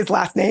who took his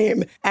last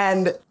name.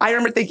 And I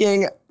remember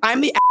thinking,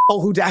 I'm the asshole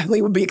who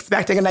definitely would be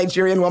expecting a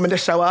Nigerian woman to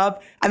show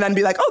up and then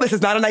be like, oh, this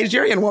is not a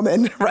Nigerian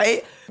woman,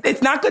 right?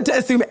 It's not good to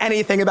assume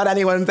anything about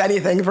anyone's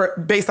anything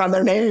based on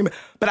their name.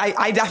 But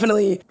I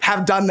definitely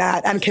have done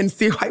that and can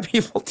see why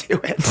people do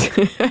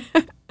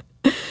it.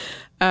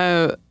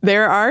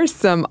 There are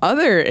some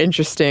other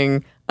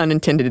interesting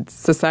unintended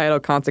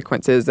societal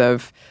consequences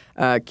of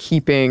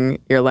keeping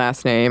your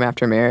last name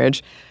after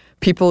marriage.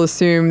 People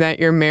assume that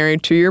you're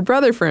married to your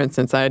brother, for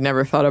instance. I had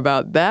never thought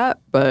about that,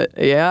 but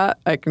yeah,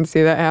 I can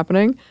see that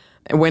happening.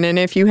 When and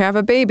if you have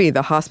a baby,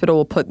 the hospital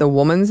will put the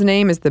woman's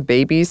name as the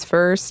baby's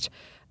first,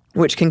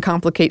 which can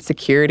complicate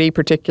security,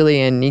 particularly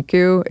in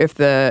NICU, if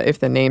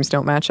the names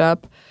don't match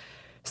up.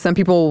 Some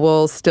people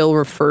will still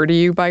refer to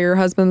you by your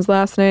husband's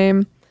last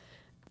name.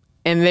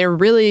 And there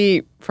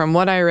really, from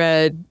what I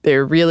read,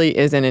 there really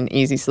isn't an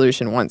easy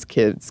solution once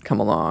kids come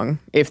along,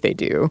 if they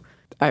do.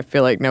 I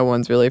feel like no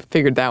one's really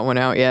figured that one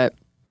out yet.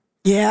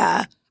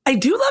 Yeah. I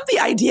do love the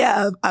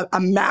idea of a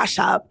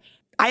mashup.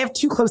 I have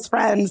two close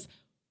friends.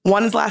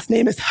 One's last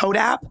name is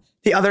Hodap.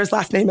 The other's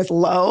last name is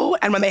Lowe.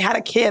 And when they had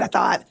a kid, I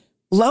thought,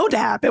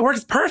 Lodap, it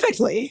works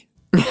perfectly.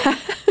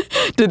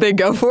 Did they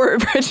go for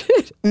it,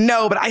 Bridget?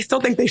 No, but I still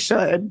think they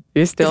should.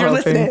 You're still if you're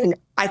hoping. Listening,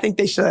 I think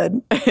they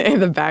should. In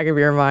the back of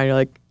your mind, you're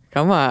like,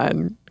 come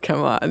on.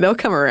 They'll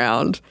come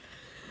around.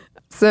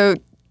 So,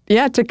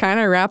 yeah, to kind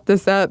of wrap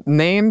this up,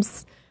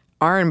 names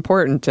are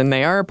important and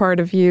they are a part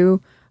of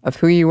you, of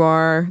who you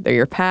are. They're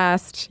your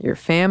past, your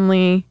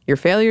family, your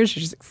failures,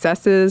 your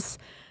successes.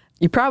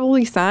 You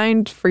probably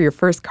signed for your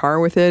first car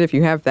with it, if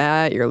you have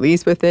that, your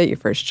lease with it, your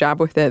first job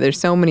with it. There's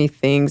so many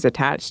things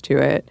attached to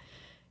it.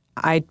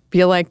 I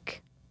feel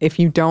like if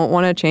you don't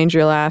want to change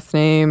your last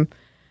name,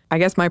 I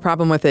guess my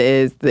problem with it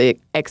is the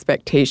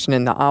expectation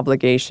and the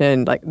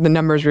obligation, like the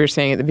numbers we were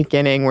saying at the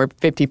beginning, where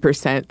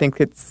 50% think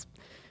it's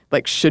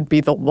like should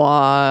be the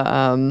law.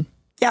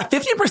 Yeah,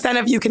 50%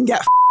 of you can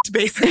get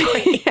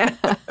basically. Yeah.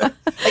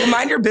 Like,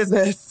 mind your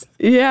business.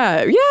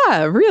 Yeah,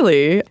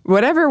 really.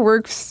 Whatever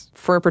works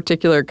for a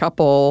particular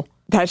couple,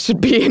 that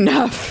should be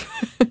enough.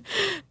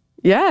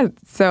 Yeah,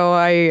 so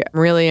I'm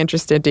really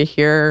interested to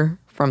hear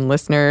from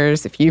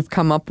listeners if you've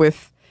come up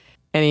with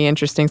any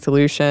interesting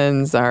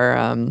solutions,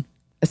 or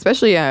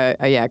especially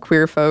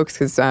queer folks,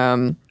 because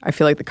I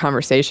feel like the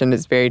conversation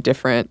is very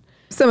different.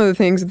 Some of the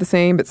things are the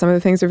same, but some of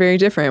the things are very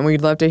different.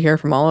 We'd love to hear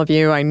from all of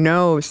you. I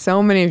know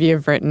so many of you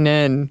have written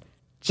in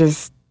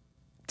just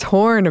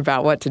torn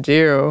about what to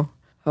do.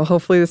 Well,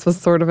 hopefully this was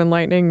sort of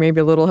enlightening, maybe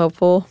a little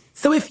helpful.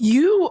 So if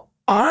you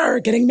are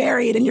getting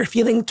married and you're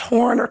feeling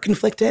torn or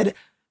conflicted,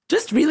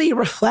 just really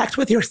reflect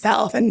with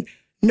yourself. And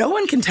no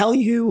one can tell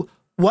you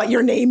what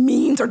your name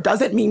means or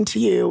doesn't mean to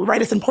you,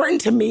 right? It's important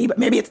to me, but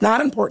maybe it's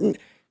not important.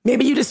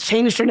 Maybe you just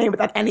changed your name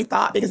without any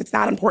thought because it's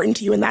not important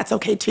to you, and that's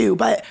okay too.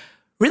 But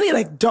really,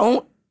 like,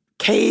 don't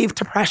cave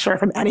to pressure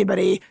from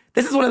anybody.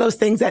 This is one of those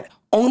things that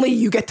only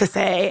you get to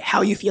say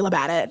how you feel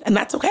about it. And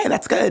that's okay.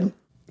 That's good.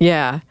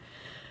 Yeah.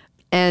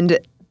 And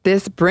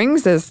this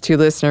brings us to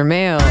listener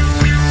mail.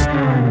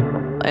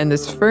 And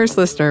this first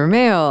listener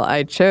mail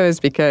I chose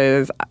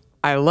because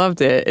I loved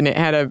it. And it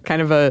had a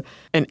kind of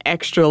an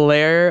extra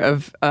layer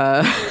of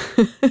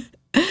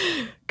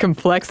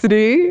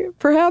complexity,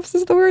 perhaps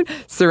is the word,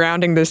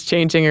 surrounding this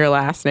changing your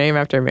last name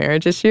after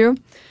marriage issue.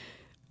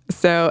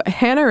 So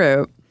Hannah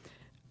wrote,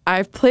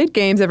 I've played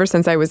games ever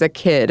since I was a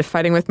kid,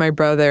 fighting with my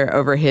brother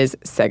over his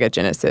Sega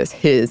Genesis,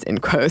 his in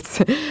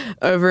quotes.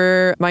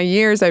 Over my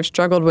years, I've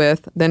struggled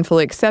with, then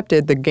fully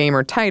accepted the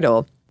gamer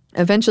title,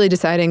 eventually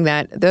deciding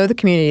that though the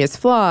community is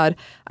flawed,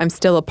 I'm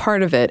still a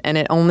part of it, and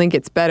it only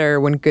gets better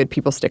when good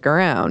people stick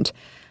around.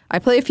 I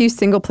play a few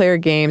single-player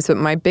games, but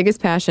my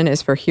biggest passion is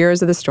for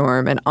Heroes of the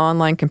Storm, an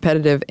online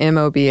competitive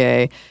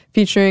MOBA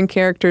featuring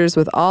characters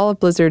with all of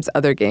Blizzard's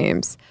other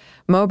games.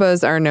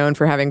 MOBAs are known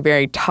for having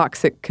very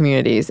toxic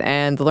communities,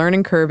 and the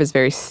learning curve is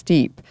very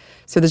steep,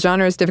 so the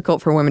genre is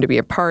difficult for women to be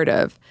a part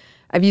of.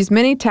 I've used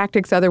many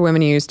tactics other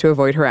women use to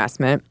avoid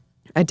harassment.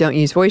 I don't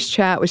use voice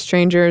chat with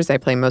strangers. I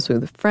play mostly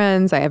with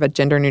friends. I have a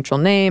gender-neutral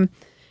name,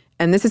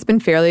 and this has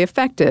been fairly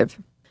effective.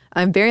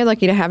 I'm very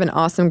lucky to have an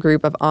awesome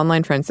group of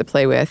online friends to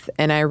play with,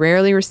 and I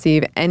rarely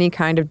receive any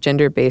kind of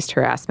gender-based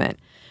harassment.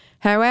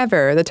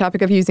 However, the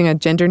topic of using a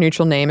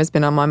gender-neutral name has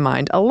been on my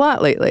mind a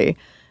lot lately.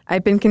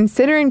 I've been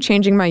considering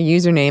changing my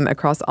username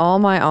across all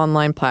my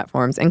online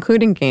platforms,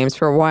 including games,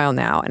 for a while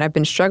now, and I've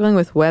been struggling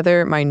with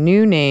whether my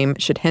new name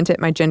should hint at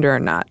my gender or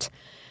not.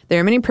 There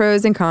are many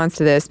pros and cons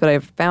to this, but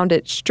I've found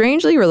it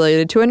strangely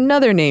related to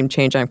another name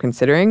change I'm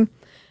considering.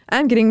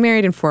 I'm getting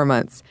married in 4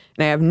 months,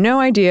 and I have no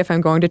idea if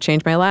I'm going to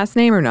change my last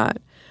name or not.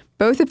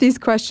 Both of these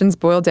questions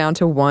boil down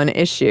to one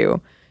issue.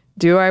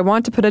 Do I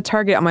want to put a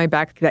target on my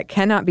back that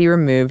cannot be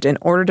removed in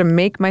order to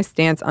make my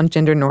stance on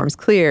gender norms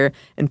clear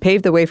and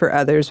pave the way for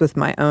others with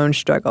my own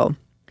struggle?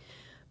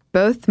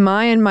 Both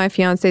my and my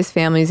fiancé's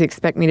families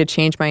expect me to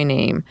change my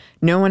name.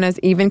 No one has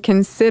even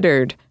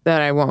considered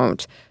that I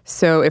won't.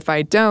 So if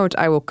I don't,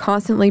 I will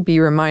constantly be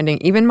reminding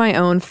even my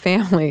own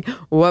family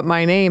what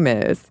my name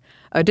is.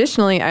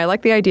 Additionally, I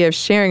like the idea of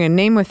sharing a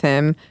name with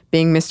him,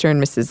 being Mr.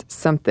 and Mrs.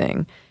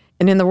 something.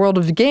 And in the world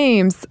of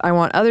games, I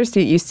want others to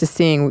get used to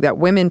seeing that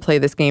women play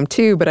this game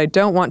too, but I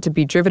don't want to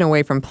be driven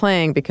away from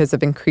playing because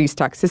of increased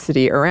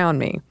toxicity around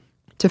me.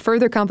 To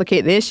further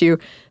complicate the issue,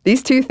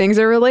 these two things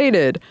are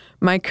related.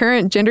 My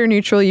current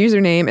gender-neutral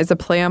username is a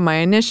play on my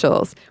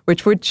initials,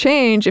 which would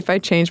change if I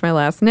changed my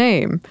last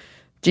name.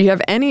 Do you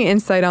have any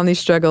insight on these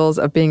struggles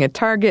of being a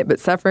target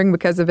but suffering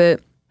because of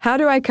it? How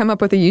do I come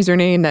up with a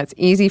username that's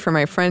easy for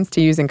my friends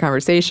to use in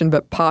conversation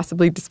but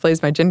possibly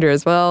displays my gender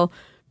as well?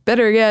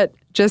 Better yet,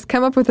 just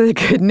come up with a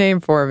good name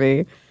for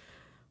me.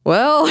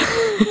 Well...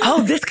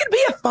 Oh, this could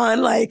be a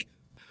fun,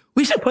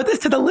 we should put this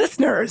to the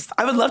listeners.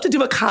 I would love to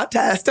do a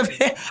contest of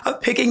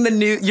picking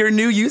your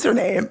new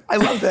username. I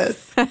love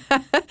this.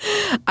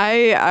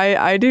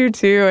 I do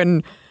too,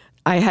 and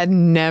I had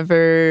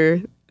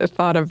never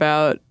thought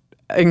about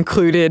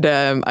included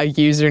a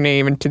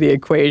username into the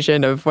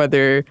equation of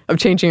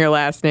changing your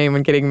last name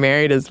when getting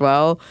married as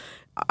well.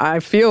 I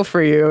feel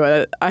for you,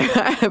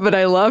 but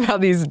I love how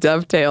these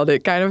dovetailed.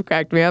 It kind of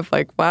cracked me up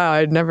wow,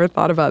 I'd never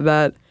thought about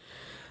that.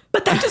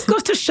 But that just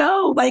goes to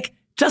show,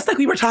 just like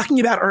we were talking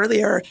about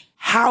earlier,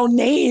 how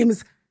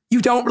names, you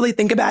don't really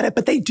think about it,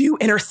 but they do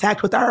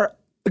intersect with our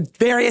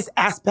various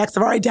aspects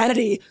of our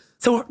identity.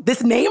 So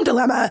this name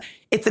dilemma,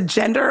 it's a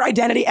gender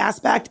identity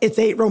aspect, it's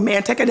a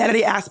romantic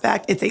identity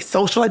aspect, it's a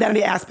social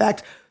identity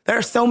aspect. There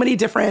are so many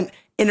different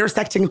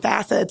intersecting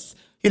facets.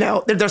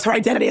 There's her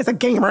identity as a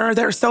gamer.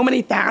 There are so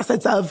many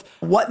facets of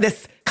what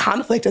this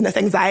conflict and this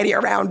anxiety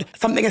around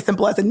something as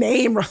simple as a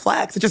name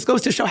reflects. It just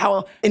goes to show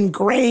how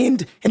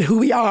ingrained in who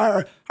we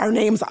are our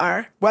names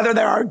are, whether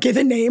they're our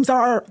given names or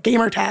our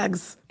gamer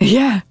tags.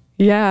 Yeah.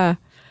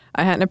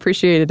 I hadn't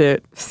appreciated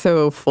it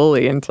so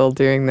fully until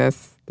doing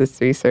this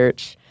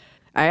research.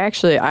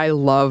 I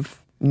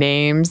love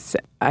names.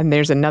 And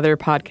there's another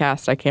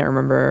podcast, I can't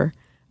remember.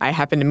 I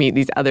happened to meet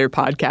these other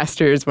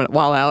podcasters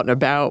while out and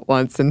about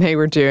once, and they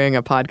were doing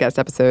a podcast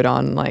episode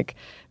on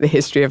the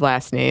history of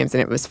last names,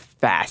 and it was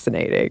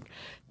fascinating.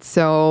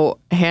 So,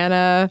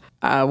 Hannah,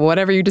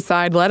 whatever you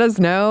decide, let us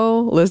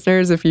know.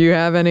 Listeners, if you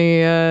have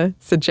any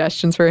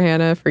suggestions for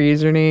Hannah for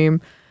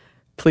username,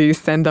 please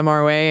send them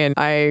our way. And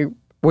I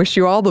wish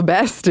you all the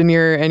best in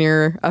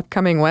your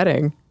upcoming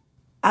wedding.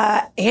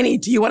 Annie,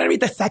 do you want to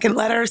read the second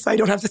letter so I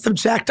don't have to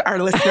subject our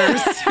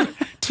listeners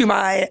to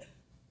my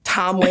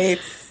Tom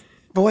Waits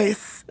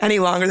voice any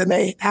longer than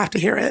they have to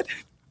hear it?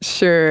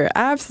 Sure,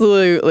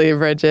 absolutely,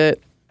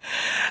 Bridget.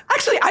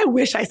 Actually, I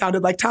wish I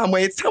sounded like Tom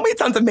Waits. Tom Waits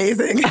sounds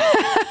amazing.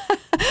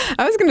 I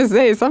was going to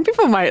say, some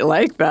people might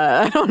like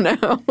that. I don't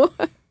know.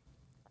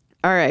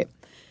 All right.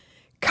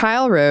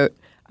 Kyle wrote,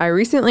 I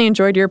recently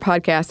enjoyed your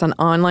podcast on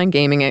online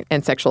gaming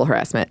and sexual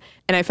harassment,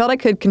 and I felt I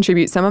could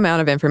contribute some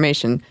amount of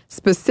information,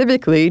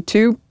 specifically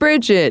to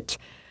Bridget.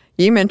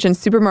 You mentioned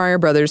Super Mario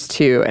Bros.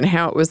 2 and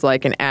how it was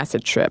like an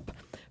acid trip.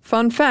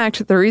 Fun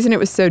fact, the reason it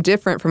was so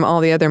different from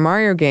all the other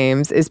Mario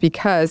games is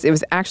because it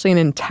was actually an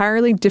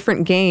entirely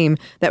different game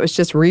that was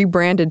just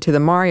rebranded to the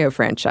Mario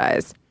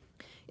franchise.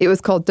 It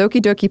was called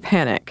Doki Doki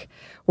Panic.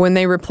 When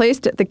they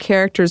replaced the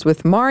characters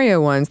with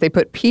Mario ones, they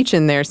put Peach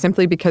in there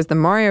simply because the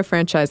Mario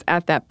franchise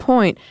at that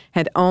point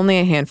had only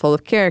a handful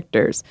of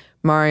characters: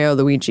 Mario,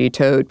 Luigi,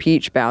 Toad,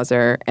 Peach,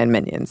 Bowser, and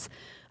Minions.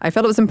 I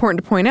felt it was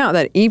important to point out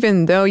that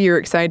even though you're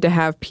excited to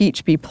have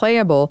Peach be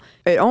playable,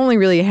 it only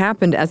really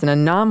happened as an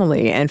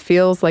anomaly and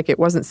feels like it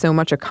wasn't so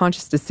much a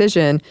conscious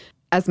decision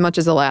as much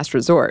as a last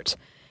resort.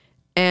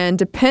 And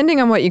depending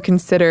on what you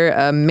consider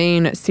a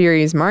main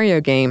series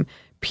Mario game,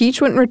 Peach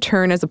wouldn't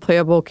return as a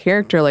playable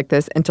character like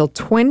this until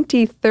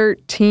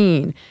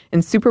 2013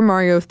 in Super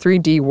Mario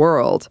 3D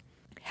World.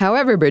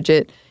 However,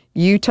 Bridget,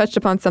 you touched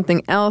upon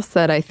something else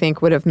that I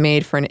think would have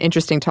made for an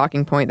interesting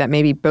talking point that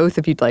maybe both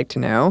of you'd like to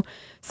know.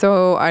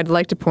 So I'd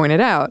like to point it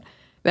out.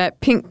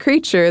 That pink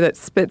creature that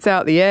spits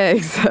out the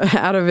eggs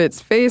out of its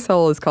face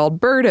hole is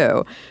called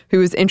Birdo, who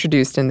was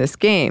introduced in this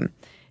game.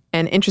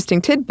 An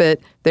interesting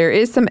tidbit, there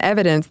is some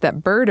evidence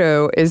that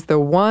Birdo is the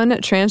one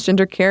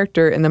transgender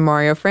character in the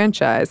Mario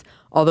franchise,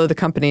 although the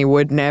company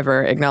would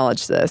never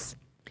acknowledge this.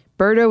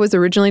 Birdo was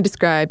originally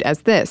described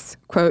as this,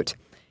 quote,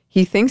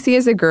 He thinks he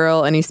is a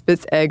girl and he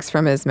spits eggs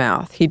from his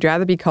mouth. He'd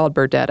rather be called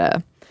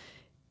Burdetta.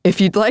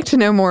 If you'd like to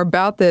know more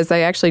about this,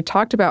 I actually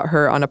talked about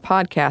her on a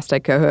podcast I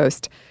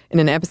co-host in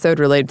an episode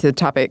related to the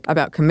topic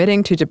about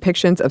committing to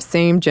depictions of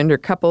same-gender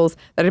couples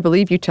that I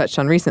believe you touched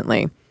on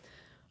recently.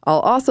 I'll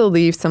also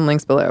leave some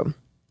links below.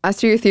 As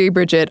to your theory,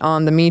 Bridget,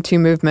 on the Me Too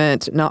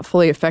movement not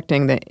fully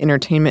affecting the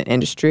entertainment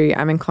industry,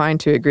 I'm inclined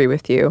to agree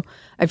with you.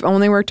 I've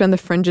only worked on the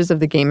fringes of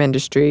the game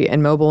industry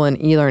and mobile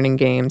and e-learning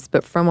games,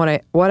 but from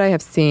what I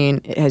have seen,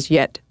 it has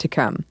yet to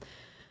come.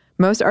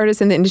 Most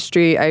artists in the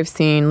industry I've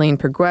seen lean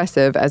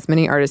progressive, as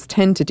many artists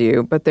tend to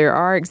do, but there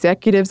are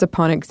executives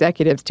upon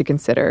executives to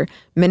consider,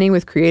 many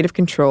with creative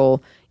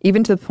control,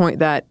 even to the point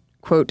that,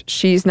 quote,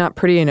 "she's not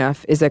pretty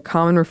enough" is a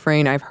common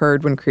refrain I've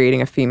heard when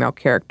creating a female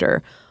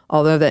character,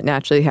 although that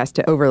naturally has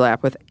to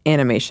overlap with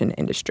animation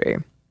industry.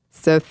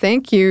 So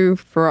thank you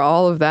for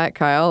all of that,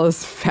 Kyle.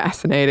 It's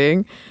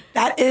fascinating.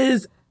 That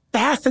is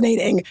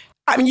fascinating.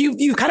 I mean,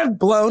 you've kind of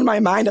blown my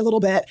mind a little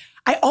bit.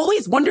 I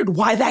always wondered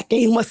why that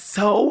game was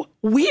so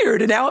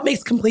weird, and now it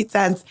makes complete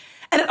sense.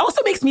 And it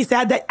also makes me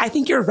sad that I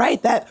think you're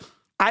right, that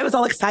I was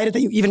all excited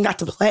that you even got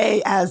to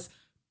play as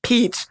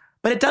Peach,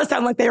 but it does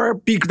sound like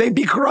they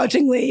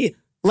begrudgingly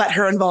let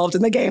her involved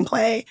in the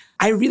gameplay.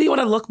 I really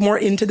want to look more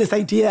into this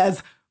idea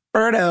as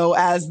Birdo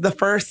as the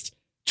first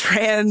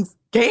trans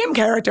game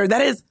character.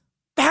 That is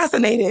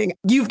fascinating.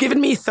 You've given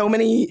me so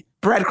many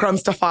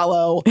breadcrumbs to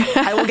follow.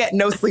 I will get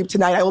no sleep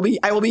tonight. I will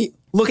be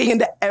looking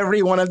into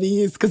every one of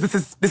these because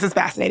this is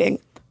fascinating.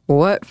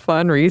 What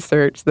fun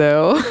research,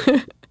 though.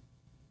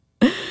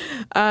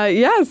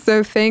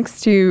 So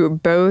thanks to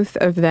both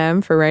of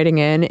them for writing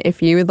in.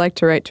 If you would like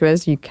to write to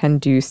us, you can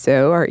do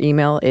so. Our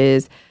email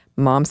is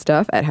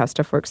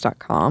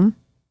momstuff@howstuffworks.com.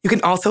 You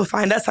can also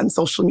find us on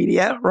social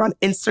media. We're on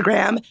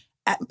Instagram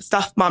at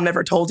Stuff Mom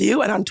Never Told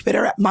You and on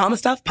Twitter at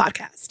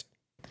MomStuffPodcast.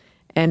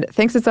 And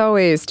thanks as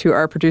always to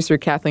our producer,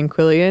 Kathleen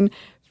Quillian.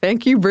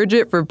 Thank you,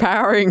 Bridget, for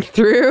powering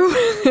through.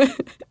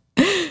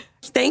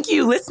 Thank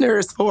you,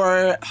 listeners,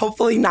 for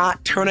hopefully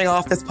not turning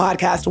off this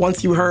podcast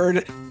once you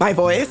heard my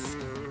voice.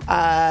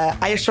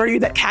 I assure you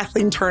that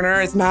Kathleen Turner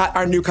is not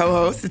our new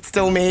co-host. It's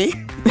still me.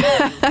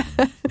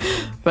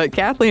 But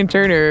Kathleen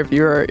Turner, if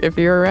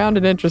you're around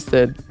and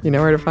interested, you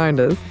know where to find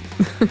us.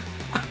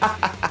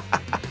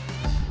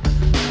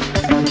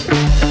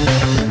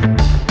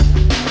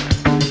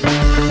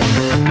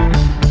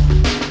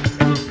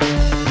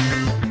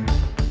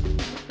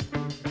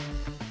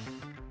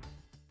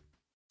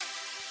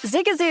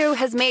 Zigazoo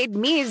has made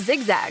me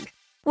zigzag.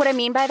 What I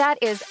mean by that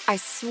is I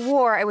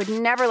swore I would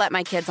never let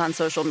my kids on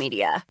social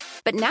media,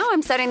 but now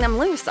I'm setting them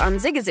loose on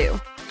Zigazoo.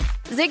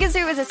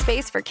 Zigazoo is a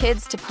space for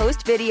kids to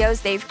post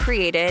videos they've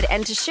created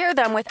and to share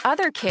them with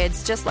other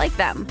kids just like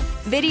them.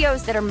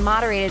 Videos that are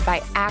moderated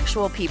by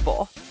actual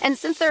people. And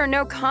since there are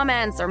no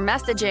comments or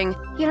messaging,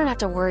 you don't have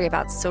to worry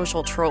about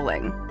social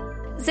trolling.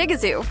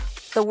 Zigazoo,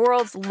 the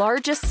world's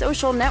largest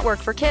social network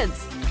for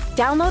kids.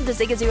 Download the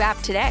Zigazoo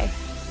app today.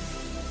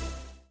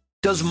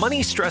 Does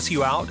money stress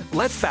you out?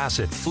 Let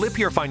Facet flip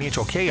your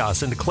financial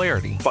chaos into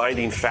clarity.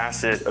 Finding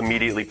Facet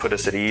immediately put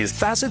us at ease.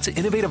 Facet's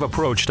innovative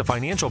approach to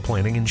financial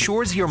planning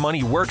ensures your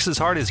money works as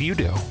hard as you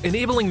do,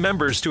 enabling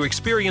members to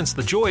experience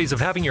the joys of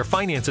having your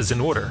finances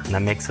in order. And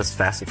that makes us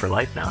Facet for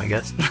life now, I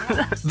guess.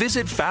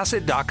 Visit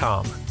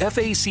Facet.com,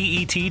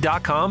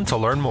 FACET.com to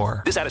learn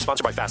more. This ad is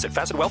sponsored by Facet.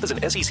 Facet Wealth is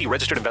an SEC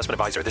registered investment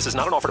advisor. This is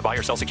not an offer to buy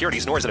or sell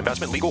securities, nor is it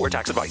investment, legal, or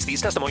tax advice.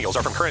 These testimonials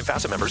are from current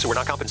Facet members who are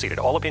not compensated.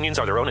 All opinions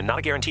are their own and not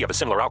a guarantee of a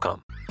similar outcome.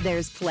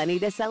 There's plenty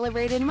to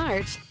celebrate in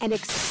March and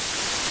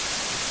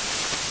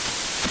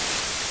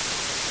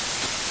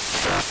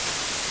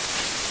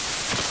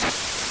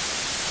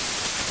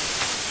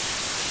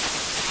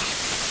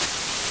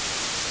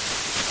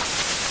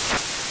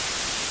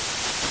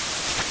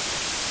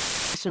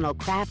National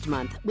Craft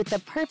Month with the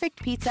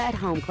Perfect Pizza at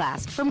Home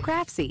class from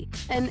Craftsy.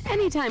 And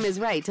anytime is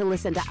right to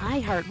listen to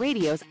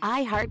iHeartRadio's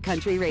iHeart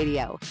Country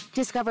Radio.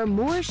 Discover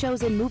more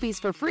shows and movies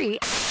for free